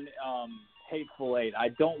ending on Hateful Eight. I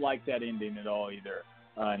don't like that ending at all either.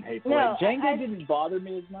 In Hateful Eight, Django didn't bother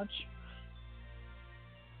me as much.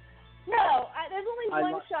 No, there's only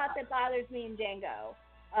one shot that bothers me in Django,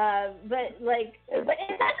 but it's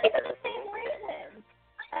not even the same reason.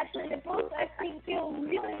 Actually, they both actually feel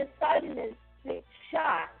really misogynistic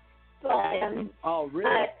shots. But oh,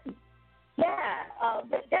 really?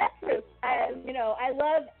 But that's true. I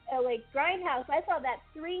love Grindhouse. I saw that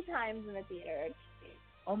 3 times in the theater.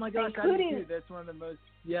 Oh my gosh, I did too. That's one of the most.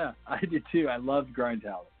 Yeah, I did too. I loved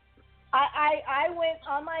Grindhouse. I went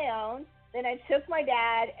on my own. Then I took my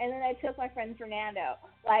dad, and then I took my friend Fernando.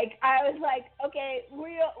 I was like, okay,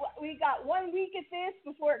 we got 1 week at this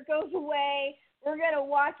before it goes away. We're going to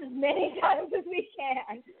watch as many times as we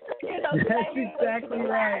can. That's exactly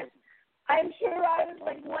right. I'm sure I was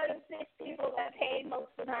one of 6 people that paid most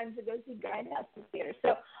of the time to go see Grindhouse in theater.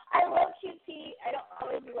 So I love QT. I don't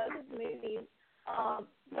always love his movies.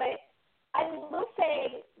 But I will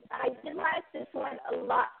say I did like this one a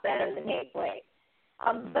lot better than Hateful Eight.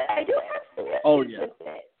 But I do have some issues with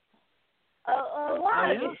it. A lot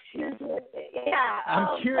of issues with it. Yeah.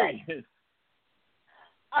 I'm curious.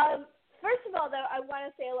 First of all, though, I want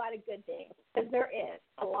to say a lot of good things, because there is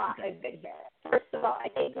a lot of good things. First of all, I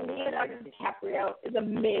think Leonardo DiCaprio is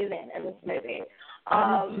amazing in this movie.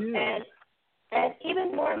 And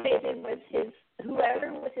even more amazing was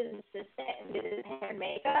whoever was his assistant and did his hair and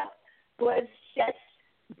makeup was just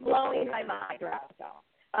blowing my mind throughout the film.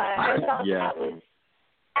 I thought that was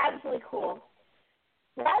absolutely cool.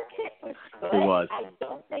 Brad Pitt was good. He was. I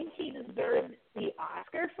don't think he deserved the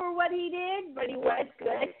Oscar for what he did, but he was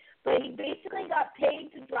good. But he basically got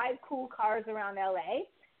paid to drive cool cars around L.A.,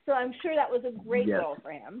 so I'm sure that was a great role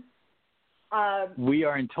for him. We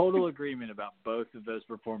are in total agreement about both of those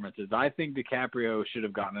performances. I think DiCaprio should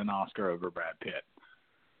have gotten an Oscar over Brad Pitt.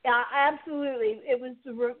 Yeah, absolutely.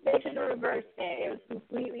 They should have reversed it. It was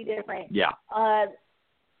completely different. Yeah.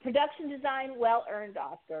 Production design, well-earned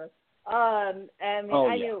Oscar. I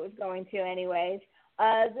knew it was going to anyways.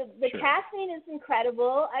 The casting is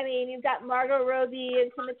incredible. I mean, you've got Margot Robbie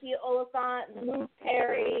and Timothy Olyphant and Luke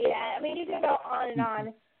Perry. I mean, you can go on and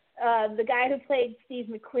on. The guy who played Steve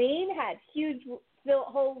McQueen had huge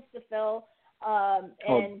holes to fill.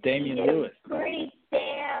 And Damian he did Lewis. a pretty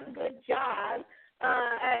damn good job.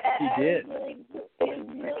 He did. Really,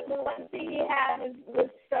 the one thing he had was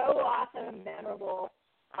so awesome and memorable.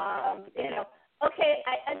 Okay,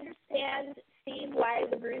 I understand, Steve, why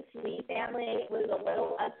the Bruce Lee family was a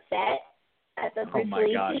little upset at the Bruce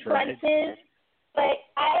Lee sequences, but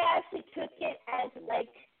I actually took it as like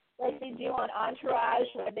they do on Entourage,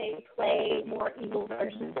 where they play more evil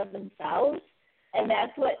versions of themselves, and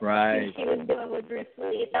that's what he was doing with Bruce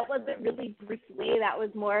Lee. That wasn't really Bruce Lee. That was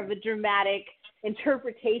more of a dramatic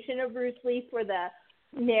interpretation of Bruce Lee for the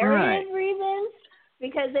narrative reasons.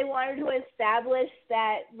 because they wanted to establish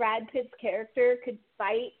that Brad Pitt's character could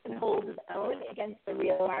fight and hold his own against the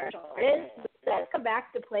real martial artist. That's come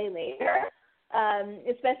back to play later,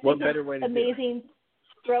 especially his amazing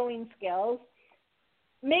throwing skills.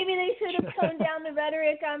 Maybe they should have toned down the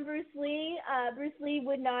rhetoric on Bruce Lee. Bruce Lee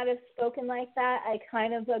would not have spoken like that. I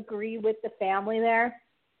kind of agree with the family there,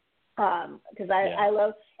 because I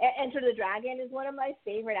love Enter the Dragon is one of my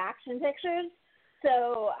favorite action pictures.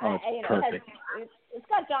 So it's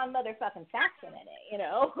got John motherfucking Saxon in it, you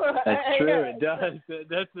know. That's true. It does.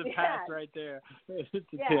 That's the pass right there. It's a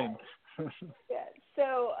 10.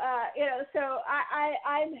 So I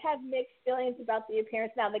have mixed feelings about the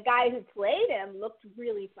appearance. Now the guy who played him looked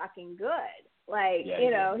really fucking good. Like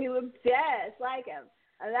he looked just like him,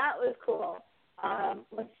 and that was cool.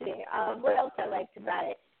 Let's see. What else I liked about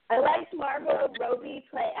it? I liked Margot Robbie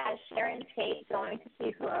play as Sharon Tate going to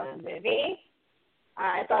see her own movie.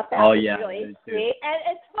 I thought that was really sweet. And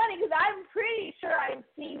it's funny because I'm pretty sure I've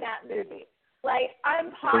seen that movie. Like,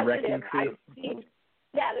 I'm positive I've seen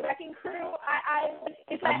The Wrecking Crew. I've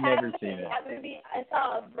never seen that movie. I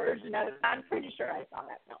saw a version of it. I'm pretty sure I saw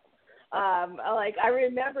that film. I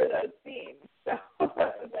remember those scenes. So I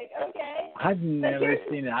was like, okay. I've never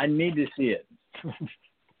seen it. I need to see it.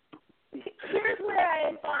 Here's where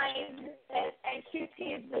I find that, and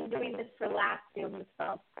QT has been doing this for the last few months.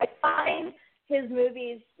 I find his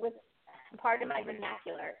movies, with part of my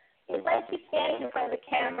vernacular, is like he's standing in front of the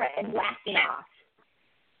camera and whacking off.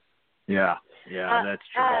 Yeah, that's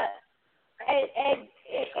true. And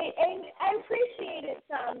I appreciate it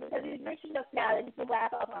some because he's rich enough now that he can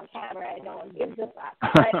whack off on camera and no one gives a fuck.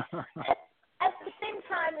 But at the same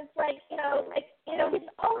time, it's like, he's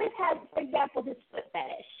always had, for example, his foot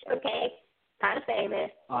fetish, okay? Kind of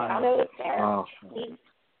famous. I know it's there.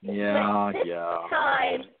 This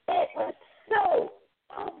time, it was so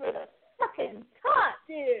over the fucking top,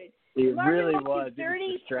 dude. It really was. It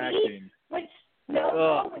was distracting. Which no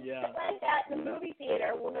one would sit like that in the movie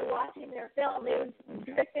theater when they're watching their film. They would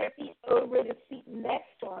drift their feet over the seat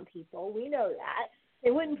next to them, people. We know that.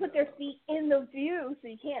 They wouldn't put their feet in the view so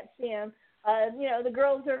you can't see them. The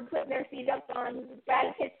girls are putting their feet up on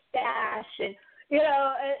Brad Pitt's stash, and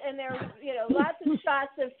and there lots of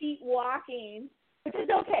shots of feet walking, which is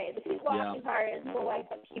okay. The feet walking part is more like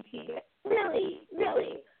what QT. Really,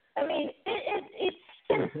 I mean, it's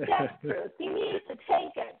just desperate. He needs to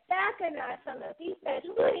take it back a notch on the feet fetish.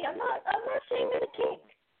 Really, I'm not shaming the kink.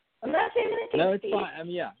 No, it's fine. I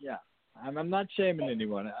mean, I'm not shaming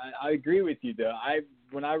anyone. I agree with you, though.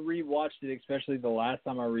 When I rewatched it, especially the last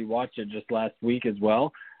time I rewatched it just last week as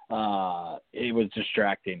well, it was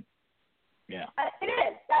distracting. Yeah. It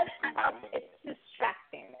is. That's the problem. It's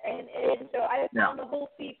distracting. And so I found the whole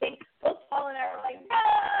feet thing. Both Paul and I were like, no!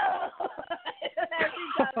 Every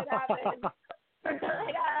time it happens.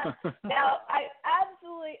 Now, I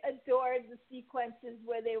absolutely adored the sequences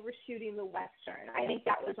where they were shooting the Western. I think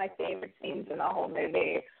that was my favorite scenes in the whole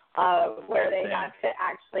movie, where they got to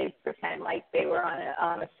actually pretend like they were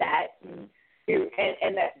on a set, and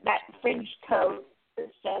that fringe coat is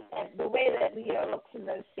just, and the way that Leo looks in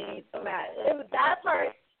those scenes, that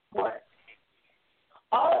part worked.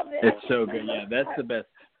 All of it. It's so good. Yeah, that's the best.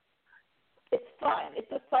 It's fun.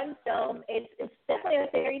 It's a fun film. It's definitely a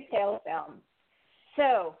fairy tale film.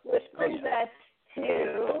 So, which brings us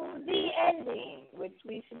to the ending, which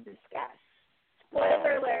we should discuss.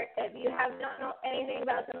 Spoiler alert, if you have not known anything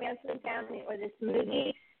about the Manson family or this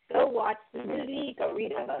movie, go watch the movie, go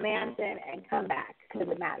read about Manson, and come back, because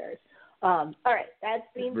it matters. All right, that's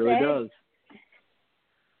being said. It really does.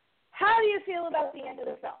 How do you feel about the end of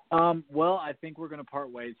the film? Well, I think we're going to part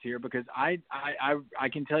ways here because I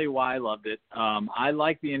can tell you why I loved it. I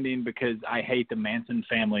like the ending because I hate the Manson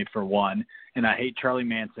family for one, and I hate Charlie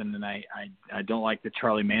Manson, and I don't like the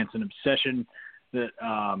Charlie Manson obsession that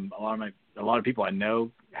a lot of people I know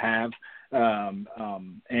have. And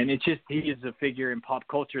it's just he is a figure in pop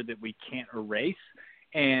culture that we can't erase.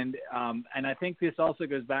 And I think this also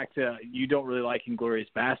goes back to you don't really like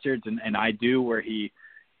Inglourious Bastards, and I do, where he.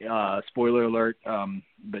 Spoiler alert,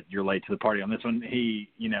 but you're late to the party on this one. He,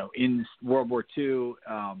 in World War II,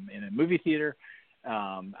 in a movie theater,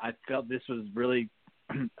 I felt this was really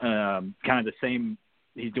kind of the same.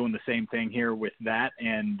 He's doing the same thing here with that.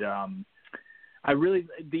 And the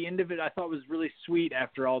end of it I thought was really sweet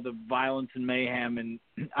after all the violence and mayhem. And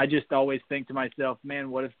I just always think to myself, man,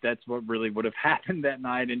 what if that's what really would have happened that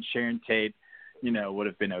night and Sharon Tate, would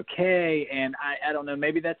have been okay. And I don't know,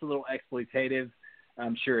 maybe that's a little exploitative.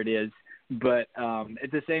 I'm sure it is, but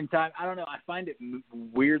at the same time, I don't know. I find it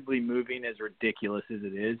weirdly moving, as ridiculous as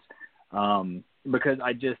it is, because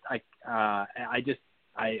I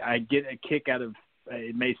get a kick out of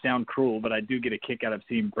it may sound cruel, but I do get a kick out of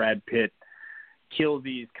seeing Brad Pitt kill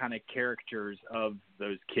these kind of characters of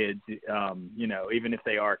those kids, even if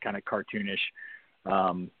they are kind of cartoonish.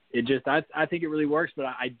 I think it really works, but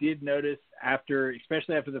I did notice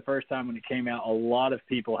especially after the first time when it came out, a lot of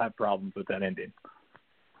people have problems with that ending.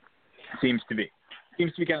 Seems to be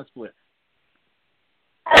kind of split.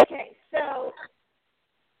 Okay, so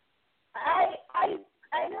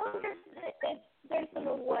I know there's some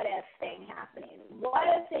what if thing happening. What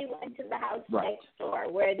if they went to the house next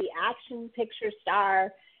door where the action picture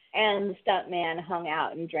star and the stuntman hung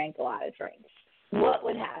out and drank a lot of drinks? What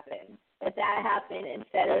would happen if that happened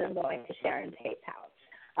instead of them going to Sharon Tate's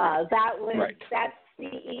house? That's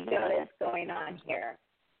the ego that's going on here.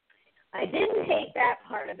 I didn't hate that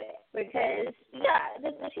part of it because,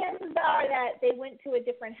 the chances are that they went to a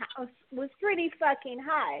different house was pretty fucking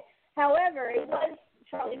high. However, it was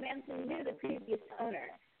Charlie Manson knew the previous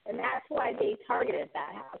owner, and that's why they targeted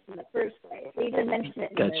that house in the first place. They even mentioned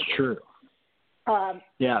it in the movie. That's true.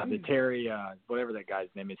 The Terry, whatever that guy's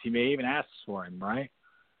name is, he may even ask for him, right?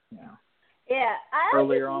 Yeah. Yeah.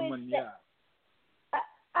 Earlier on when, they did.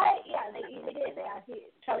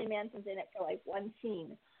 Charlie Manson's in it for like one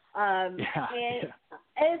scene. And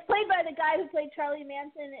it's played by the guy who played Charlie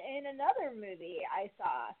Manson in another movie I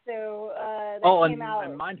saw. So that came out.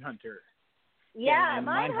 And Mindhunter. Yeah,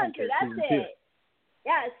 Mindhunter. That's it.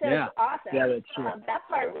 Yeah, so it's awesome. Yeah, that's true. That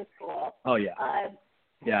part was cool. Oh yeah.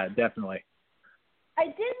 Yeah, definitely. I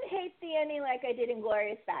didn't hate the ending like I did in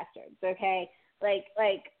Inglourious Bastards. Okay. Like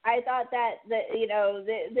I thought that the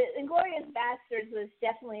Inglourious Bastards was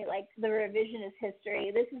definitely like the revisionist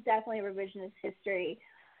history. This is definitely revisionist history.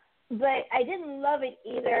 But I didn't love it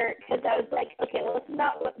either because I was like, okay, well, it's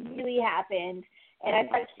not what really happened. And I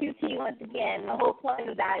thought QT once again. The whole point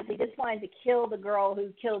of that is they just wanted to kill the girl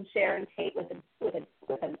who killed Sharon Tate with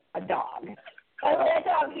a dog. That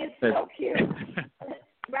dog is so cute.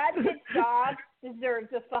 Brad Pitt's dog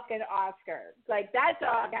deserves a fucking Oscar. Like that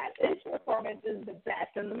dog, his performance is the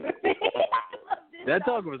best in the movie. That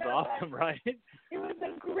dog was awesome, right? It was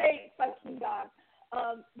a great fucking dog.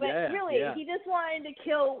 He just wanted to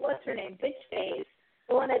kill, what's her name, Bitch Face,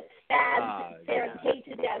 the one that stabbed Sharon Tate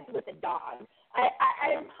to death with a dog.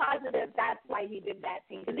 I am positive that's why he did that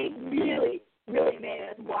scene, because he really, really made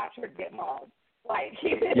us watch her get mauled.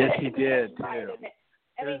 Yes, he did, too. I mean,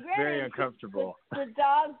 it was very uncomfortable. The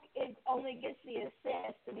dog only gets the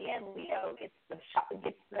assist. In the end, Leo gets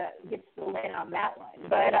the win on that one.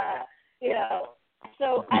 But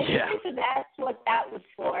so I think that's what that was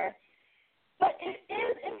for. But it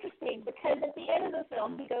is interesting because at the end of the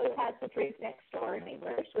film, he goes has the three next door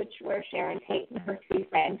neighbors, which were Sharon Tate and her three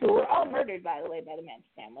friends, who were all murdered, by the way, by the Manson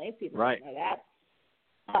family. If people don't know that.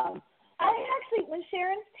 I actually, when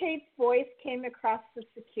Sharon Tate's voice came across the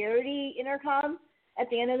security intercom at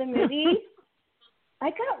the end of the movie,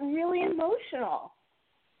 I got really emotional.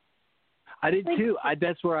 I did too.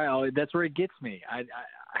 That's where it gets me. I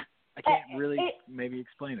can't really maybe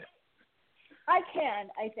explain it. I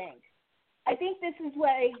can. I think this is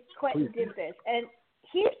why Quentin did this, and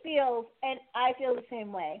he feels, and I feel the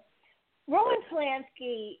same way. Roman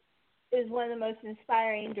Polanski is one of the most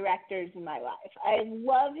inspiring directors in my life. I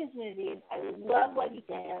love his movies. I love what he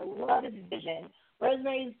did. I love his vision.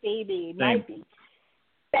 Rosemary's Baby might be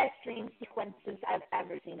best dream sequences I've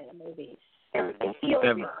ever seen in a movie. It feels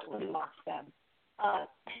real when you watch them.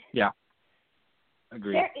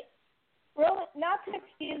 Agreed. Not to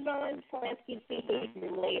excuse Roman Polanski's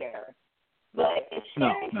behavior later, but it's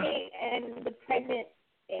Sharon Tate and the pregnant.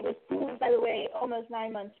 It was, by the way, almost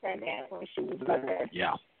 9 months pregnant when she was murdered.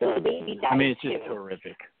 Yeah. So the baby died. I mean, it's just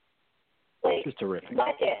horrific. It's just horrific.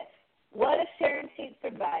 What if Sharon Tate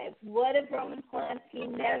survived? What if Roman Polanski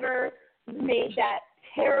never made that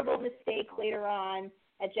terrible mistake later on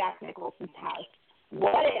at Jack Nicholson's house?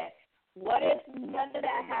 What if none of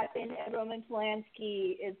that happened and Roman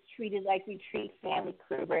Polanski is treated like we treat Stanley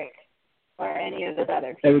Kubrick or any of those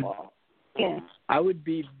other people? It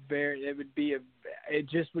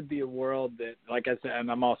just would be a world that, like I said, and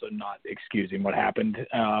I'm also not excusing what happened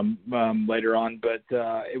later on, but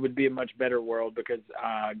it would be a much better world because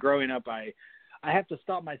growing up, I have to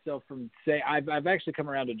stop myself from saying, I've actually come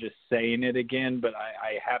around to just saying it again, but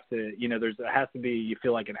I have to, there has to be, you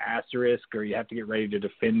feel like an asterisk, or you have to get ready to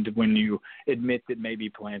defend when you admit that maybe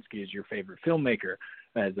Polanski is your favorite filmmaker.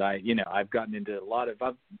 As I've gotten into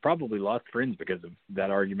I've probably lost friends because of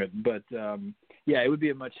that argument, but it would be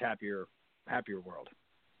a much happier world,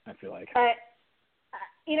 I feel like.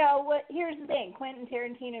 Here's the thing, Quentin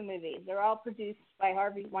Tarantino movies, they're all produced by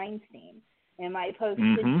Harvey Weinstein. Am I supposed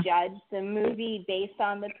to judge the movie based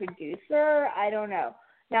on the producer? I don't know.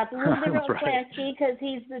 Now, it's a little different with Right. Polanski because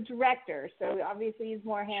he's the director, so obviously he's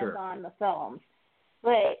more hands-on in the films.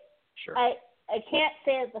 But I can't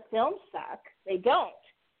say that the films suck. They don't.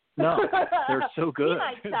 No, they're so good. He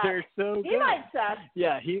might suck. They're so good. He might suck.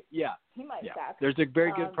 Yeah, he might suck. There's a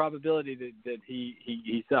very good probability that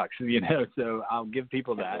he sucks, you know. So I'll give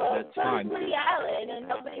people that. That's fine. Woody Allen, and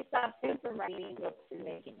nobody stops him from writing books and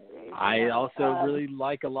making movies. I also really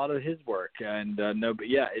like a lot of his work, and there's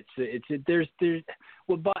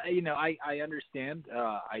well, but you know, I understand.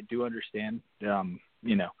 I do understand.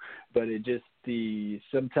 You know, but it just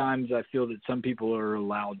sometimes I feel that some people are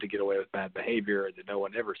allowed to get away with bad behavior that no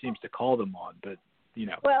one ever seems to call them on. But you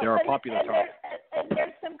know, there are popular topics. And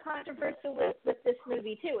there's some controversy with this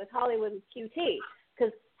movie too, with Hollywood with QT,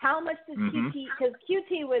 because how much did QT? Because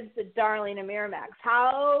QT was the darling of Miramax.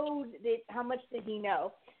 How much did he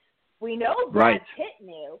know? We know Brad Pitt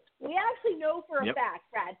knew. We actually know for a fact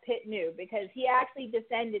Brad Pitt knew because he actually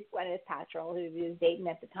defended Gwyneth Paltrow, who he was dating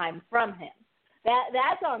at the time, from him.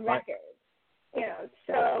 That's on record. You know,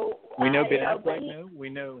 so we know Ben Affleck knew. We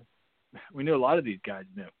know a lot of these guys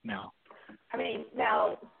know now. I mean,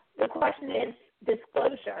 now the question is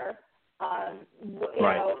disclosure.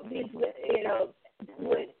 These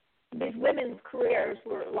women's careers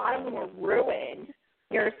a lot of them were ruined.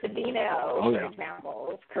 Your Savino, for example,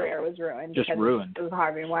 his career was ruined. Just ruined. It was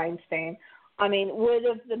Harvey Weinstein. I mean, would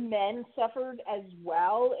have the men suffered as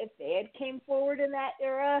well if they had came forward in that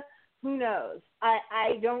era? Who knows?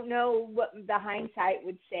 I don't know what the hindsight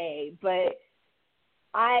would say, but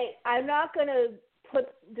I'm not going to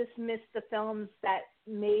dismiss the films that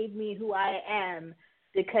made me who I am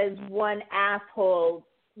because one asshole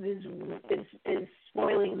is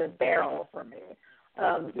spoiling the barrel for me.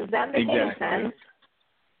 Does that make any sense?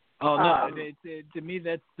 Oh no! To me,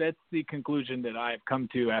 that's the conclusion that I've come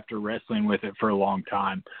to after wrestling with it for a long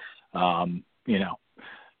time. You know.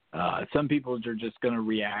 Some people are just going to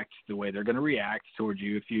react the way they're going to react towards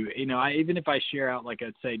you. If even if I share out, like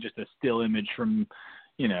I'd say, just a still image from,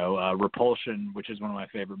 Repulsion, which is one of my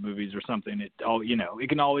favorite movies or something, it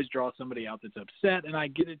can always draw somebody out that's upset. And I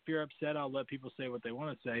get it. If you're upset, I'll let people say what they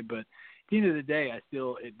want to say. But at the end of the day,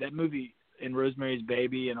 that movie and Rosemary's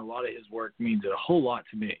Baby and a lot of his work means a whole lot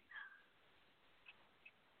to me.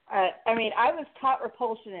 I mean, I was taught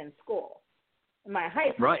Repulsion in school. In my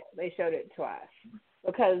high school, they showed it to us.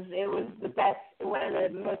 Because it was the best, one of the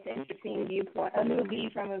most interesting viewpoint. A movie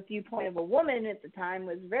from a viewpoint of a woman at the time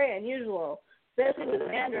was very unusual, especially with the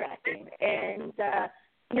man directing. And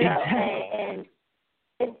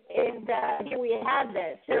here we have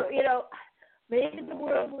this. So maybe the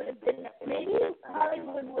world would have been, maybe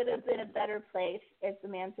Hollywood would have been a better place if the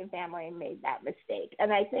Manson family made that mistake.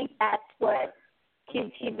 And I think that's what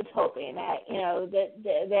QT was hoping that that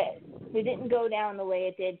it didn't go down the way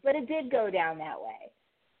it did, but it did go down that way.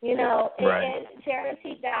 And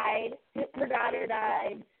Charity died, her daughter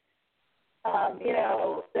died.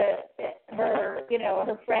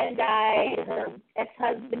 Her friend died, her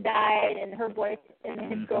ex-husband died, and her boyfriend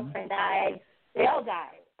and his girlfriend died. They all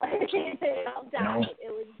died. They all died. No. It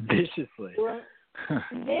was viciously.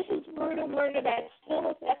 Vicious, brutal murder that still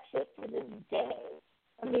affects us to this day.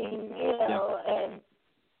 I mean, and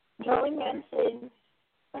Joey Manson.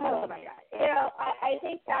 Oh my God! I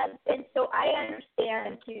think that, and so I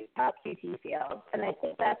understand how QT feels, and I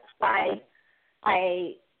think that's why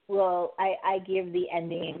I give the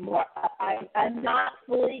ending more. I'm not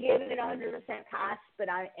fully giving it 100% pass, but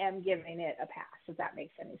I am giving it a pass. If that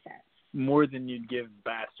makes any sense. More than you'd give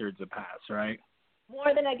Bastards a pass, right?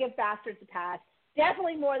 More than I give Bastards a pass.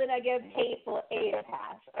 Definitely more than I give Hateful Eight a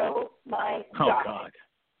pass. Oh my God. Oh God.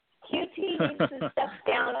 QT needs to step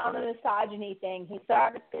down on the misogyny thing. He's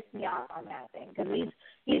starting to piss me off on that thing because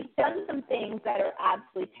he's done some things that are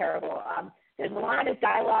absolutely terrible. There's a line of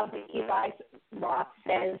dialogue that Eli Roth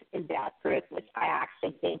says in Death Proof, which I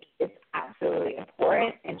actually think is absolutely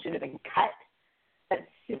important and should have been cut. That's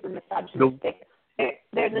super misogynistic.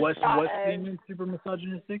 What's being super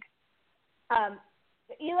misogynistic?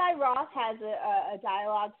 Eli Roth has a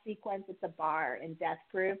dialogue sequence at the bar in Death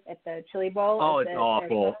Proof at the Chili Bowl. Oh, it's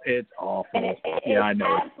awful. It's awful. And it's I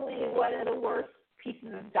know. absolutely one of the worst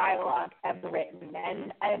pieces of dialogue ever written.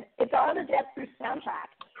 And it's on the Death Proof soundtrack.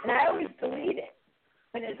 And I always delete it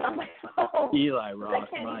when it's on my phone. Eli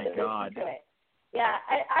Roth, my God. Yeah,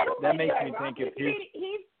 I don't that like makes Eli me Roth. think if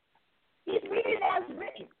He's reading it as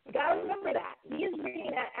written. You gotta remember that. He is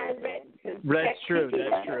reading that as written. That's true.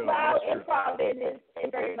 That's true. Improv is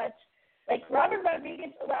very much like Robert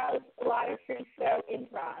Rodriguez allows a lot of freestyle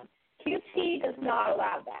improv. QT does not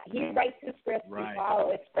allow that. He writes his scripts and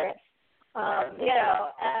follows his scripts.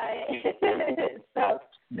 So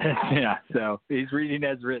Yeah, so he's reading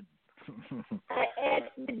as written. And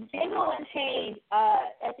the Jingle and Shame,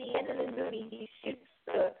 at the end of the movie, he shoots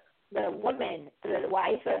the woman, the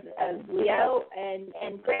wife of Leo,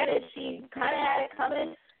 and granted, she kind of had it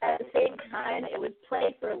coming. At the same time, it was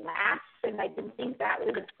played for laughs, and I didn't think that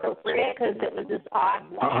was appropriate because it was this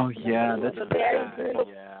odd laugh. Oh, yeah, that's a very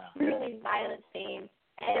brutal, really violent scene.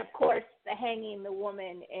 And, of course, the hanging the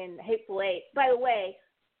woman in Hateful Eight. By the way,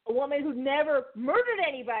 a woman who never murdered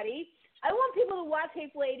anybody. I want people to watch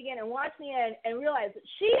Hateful Eight again and watch the end and realize that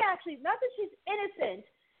she actually, not that she's innocent,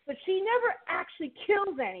 but she never actually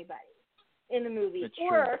kills anybody in the movie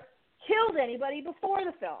or killed anybody before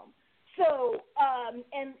the film. So,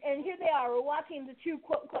 and here they are. We're watching the two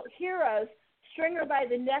quote-unquote heroes string her by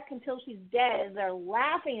the neck until she's dead, and they're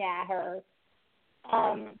laughing at her.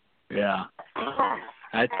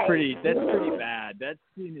 That's pretty bad. That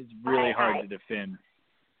scene is really hard to defend.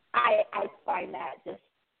 I find that just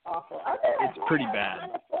awful. It's pretty bad.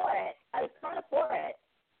 I was kind of for it.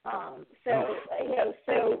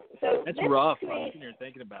 So that's rough. I'm sitting here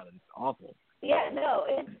thinking about it. It's awful. Yeah, no,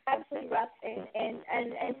 it's absolutely rough, and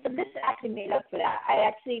so this actually made up for that. I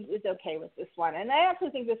actually was okay with this one, and I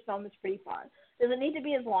actually think this film is pretty fun. Does it need to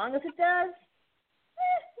be as long as it does?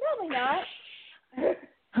 Probably not.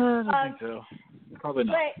 I don't think so. Probably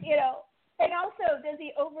not. But, and also, does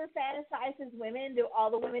he over-fantasize his women? Do all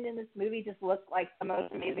the women in this movie just look like the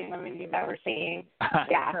most amazing women you've ever seen?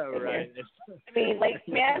 Yeah. Right. I mean, like,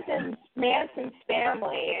 Manson's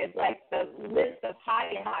family is like the list of hot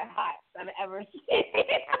I've ever seen.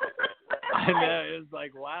 I know. It was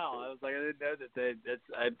like, wow. I was like, I didn't know that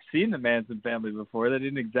I've seen the Manson family before. They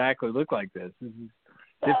didn't exactly look like this. This is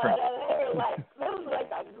different. They were like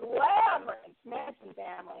a glamorous Manson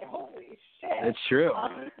family. Holy shit. It's true.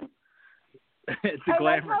 It's a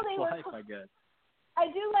glamorous life, I guess. I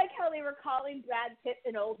do like how they were calling Brad Pitt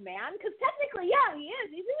an old man, because technically, yeah, he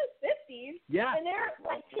is. He's in his 50s. Yeah. And they're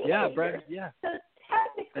like teenagers. Yeah, Brad, yeah. So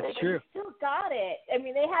technically, that's true. He still got it. I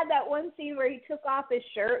mean, they had that one scene where he took off his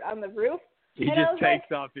shirt on the roof. He just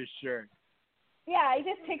takes off his shirt. Yeah, he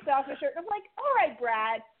just takes off his shirt. And I'm like, all right,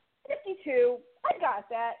 Brad, 52, I got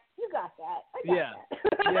that. You got that. I got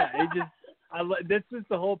that. Yeah, he just... This is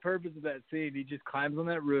the whole purpose of that scene. He just climbs on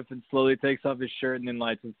that roof and slowly takes off his shirt and then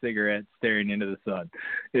lights a cigarette, staring into the sun.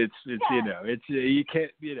 It's you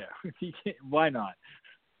can't why not?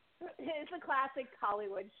 It's a classic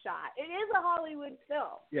Hollywood shot. It is a Hollywood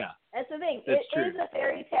film. Yeah, that's the thing. It's true. Is a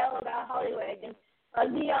fairy tale about Hollywood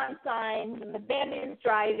and neon signs and the bandits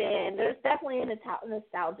drive-in. There's definitely a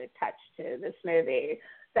nostalgic touch to this movie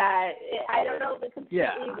that I don't know if it completely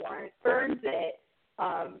burns it.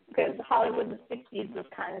 Because Hollywood in the 60s was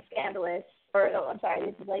kind of scandalous.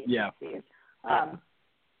 It's the late 60s.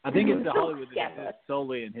 I think it's the Hollywood that exists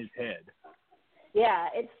solely in his head. Yeah,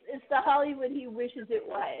 it's the Hollywood he wishes it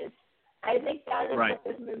was. I think that is what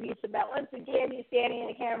this movie is about. Once again, he's standing in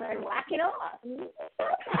the camera and whacking off.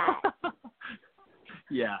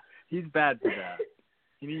 Yeah, he's bad for that.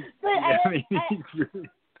 He's really...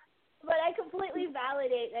 But I completely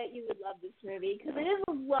validate that you would love this movie because it is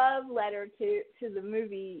a love letter to the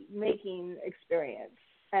movie making experience,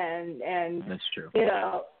 and that's true.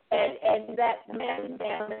 And that the Manson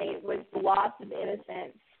family was the loss of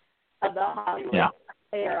innocence of the Hollywood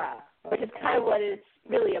era, which is kind of what it's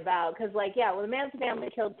really about. Because, when the Manson family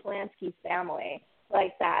killed Polanski's family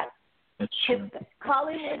like that, that's true.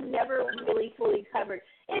 Hollywood never really fully covered.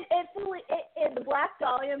 In the Black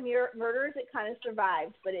Dahlia murders, it kind of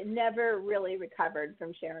survived, but it never really recovered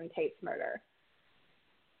from Sharon Tate's murder.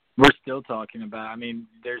 We're still talking about. I mean,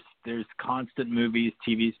 there's constant movies,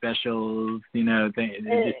 TV specials.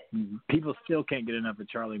 People still can't get enough of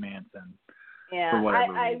Charlie Manson. Yeah, for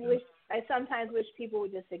whatever reason. I sometimes wish people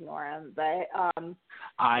would just ignore him, but but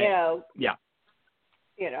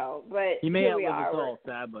he may outlive us all,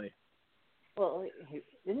 sadly. Well,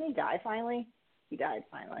 didn't he die finally? He died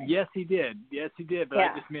finally. Yes, he did. But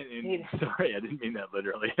I just meant. Sorry, I didn't mean that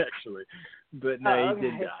literally, actually. But no, he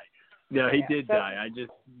did die. No, he did die.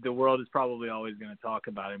 The world is probably always going to talk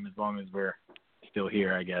about him as long as we're still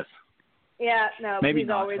here, I guess. Yeah, no, maybe he's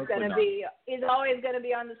not. always going to be. He's always going to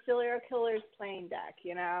be on the serial killer's playing deck.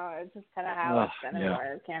 It's just kind of how it's going to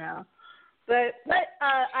work. But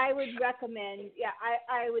I would recommend,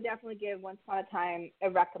 I would definitely give Once Upon a Time a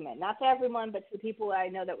recommend. Not to everyone, but to the people I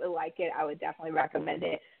know that would like it, I would definitely recommend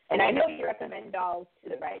it. And I know you recommend Dolls to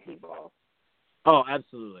the right people. Oh,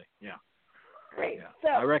 absolutely, yeah. Great. Yeah. So,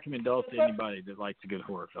 I recommend Dolls to anybody that likes a good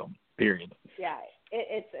horror film, period. Yeah,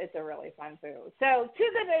 it's a really fun film. So, to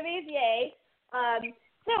the movies, yay.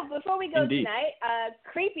 So, before we go tonight,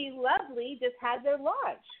 Creepy Lovely just had their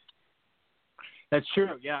launch. That's true.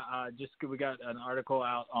 Yeah, we got an article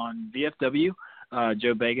out on VFW,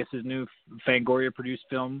 Joe Vegas' new Fangoria produced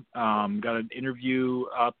film. Got an interview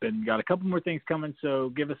up and got a couple more things coming. So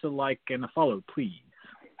give us a like and a follow, please.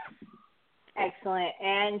 Excellent.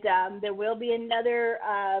 And there will be another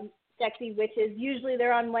Sexy Witches. Usually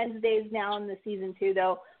they're on Wednesdays now in the season 2,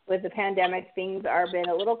 though. With the pandemic, things are been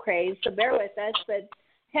a little crazy, so bear with us. But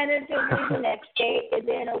tentatively, the next date is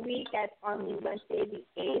in a week. That's on Wednesday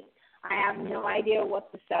the 8th. I have no idea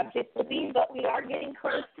what the subject will be, but we are getting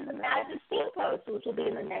close to the Madness Steam Post, which will be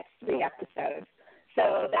in the next 3 episodes.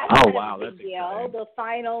 So that's a big deal. Exciting. The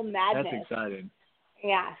final madness. That's exciting.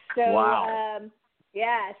 Yeah. So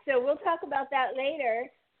so we'll talk about that later.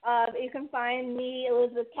 You can find me,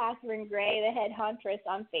 Elizabeth Catherine Gray, the head Hauntress,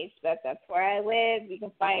 on Facebook. That's where I live. You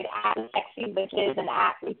can find @Sexy Witches and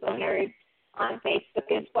 @REPO Nerds on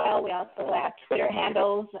Facebook as well. We also have Twitter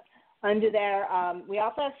handles under there. We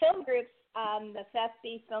also have film groups, the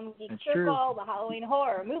FFB Film Geek Circle, the Halloween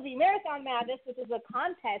Horror Movie Marathon Madness, which is a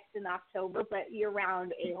contest in October, but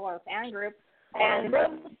year-round a horror fan group, and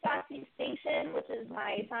Road to Sassy Station, which is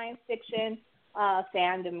my science fiction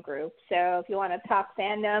fandom group. So if you want to talk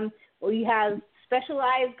fandom, we have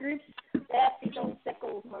specialized groups that don't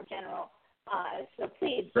sickles more general. So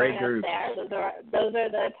please join us there. Those are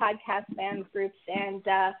the podcast fan groups.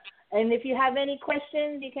 And if you have any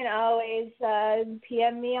questions, you can always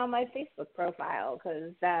PM me on my Facebook profile.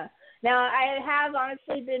 Because now I have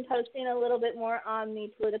honestly been posting a little bit more on the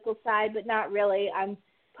political side, but not really. I'm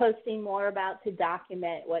posting more about to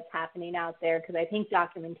document what's happening out there, because I think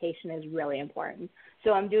documentation is really important.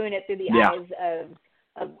 So I'm doing it through the eyes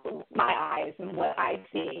of my eyes and what I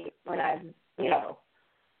see when I'm,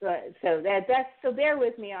 So so bear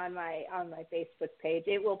with me on my Facebook page.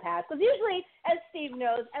 It will pass, because usually, as Steve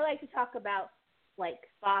knows, I like to talk about like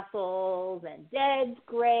fossils and dead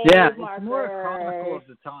grave markers. It's more chronicle of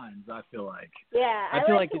the times, I feel like. Yeah, I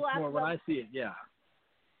feel like it's more when I see it. Yeah.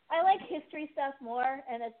 I like history stuff more,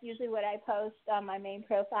 and that's usually what I post on my main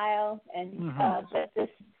profile. And but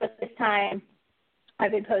this time,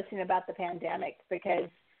 I've been posting about the pandemic because,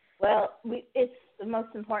 it's the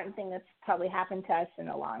most important thing that's probably happened to us in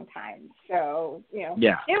a long time. So here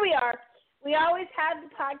we are. We always have the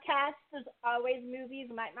podcast. There's always movies.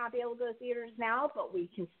 We might not be able to go to theaters now, but we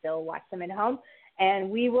can still watch them at home. And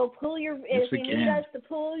we will pull if you need us to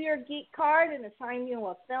pull your geek card and assign you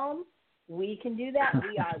a film, we can do that.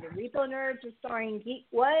 We are the Repo Nerds, restoring Geek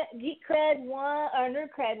Cred 1, or Nerd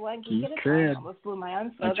Cred 1. Geek Cred. I almost blew my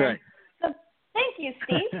own slogan. That's right. So thank you,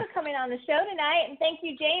 Steve, for coming on the show tonight, and thank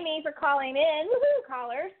you, Jamie, for calling in. Woohoo,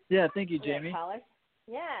 callers. Yeah, thank you, Jamie. Callers.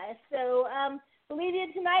 Yeah, so we'll leave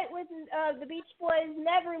you tonight with the Beach Boys'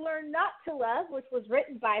 Never Learn Not to Love, which was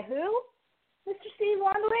written by who? Mr. Steve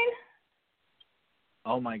Wandling?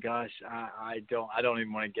 Oh my gosh, I don't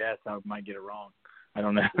even want to guess. I might get it wrong. I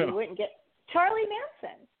don't know. You wouldn't get Charlie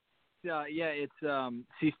Manson. Yeah, it's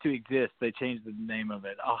Cease to Exist. They changed the name of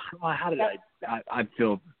it. Oh, how did I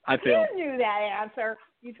failed. You knew that answer.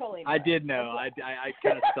 You totally knew. I did know. I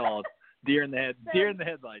kind of stalled. Deer in the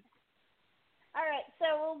headlights. All right,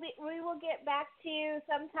 so we will get back to you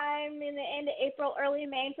sometime in the end of April, early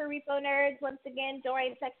May for Repo Nerds. Once again,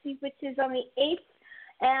 join Sexy Witches on the 8th.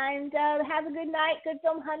 And have a good night, good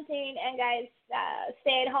film hunting. And, guys,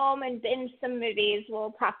 stay at home and binge some movies.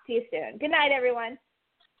 We'll talk to you soon. Good night, everyone.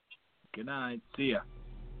 Good night. See ya.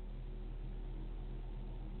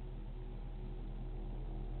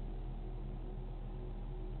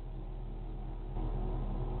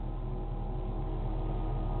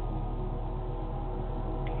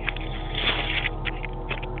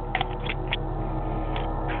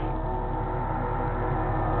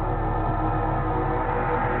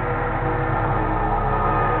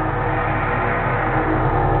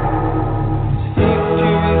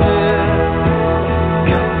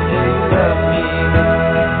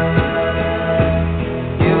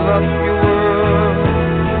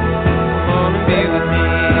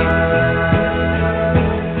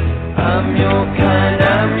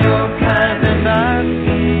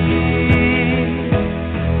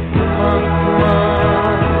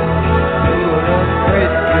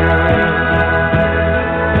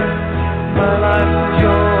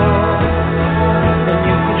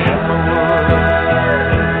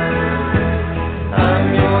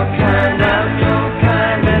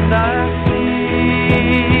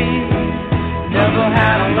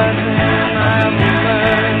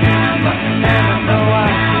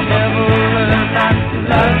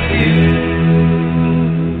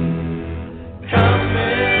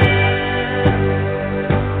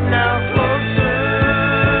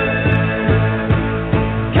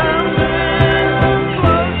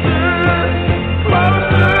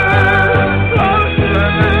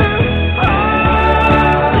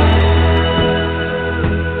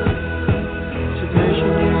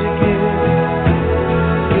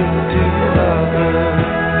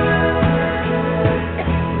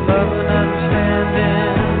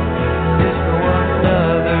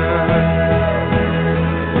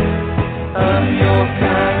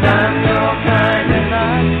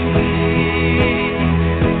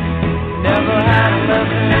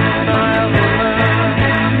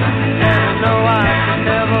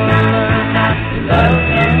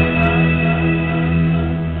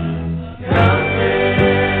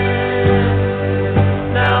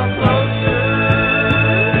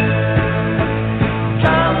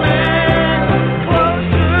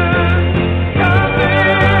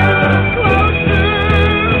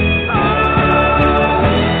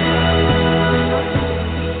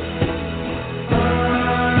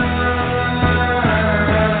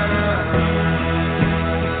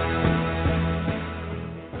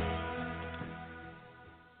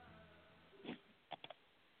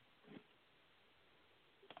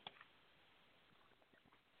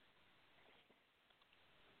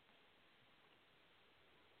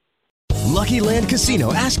 Lucky Land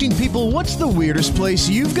Casino, asking people, what's the weirdest place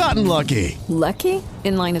you've gotten lucky? Lucky?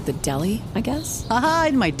 In line at the deli, I guess? Aha,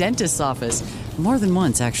 in my dentist's office. More than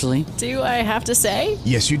once, actually. Do I have to say?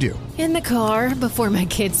 Yes, you do. In the car before my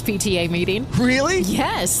kids' PTA meeting. Really?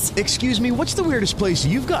 Yes. Excuse me, what's the weirdest place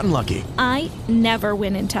you've gotten lucky? I never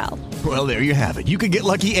win and tell. Well, there you have it. You can get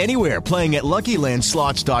lucky anywhere, playing at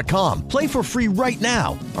LuckyLandSlots.com. Play for free right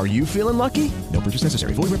now. Are you feeling lucky? No purchase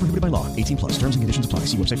necessary. Void where prohibited by law. 18 plus. Terms and conditions apply.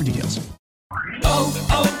 See website for details.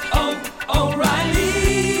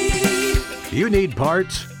 O'Reilly. You need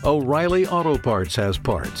parts? O'Reilly Auto Parts has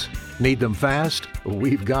parts. Need them fast?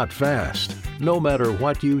 We've got fast. No matter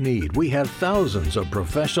what you need, we have thousands of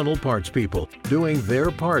professional parts people doing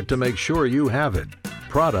their part to make sure you have it.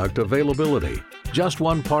 Product availability. Just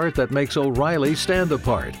one part that makes O'Reilly stand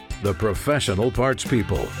apart. The professional parts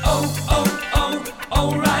people.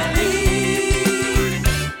 O'Reilly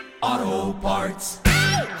Auto Parts.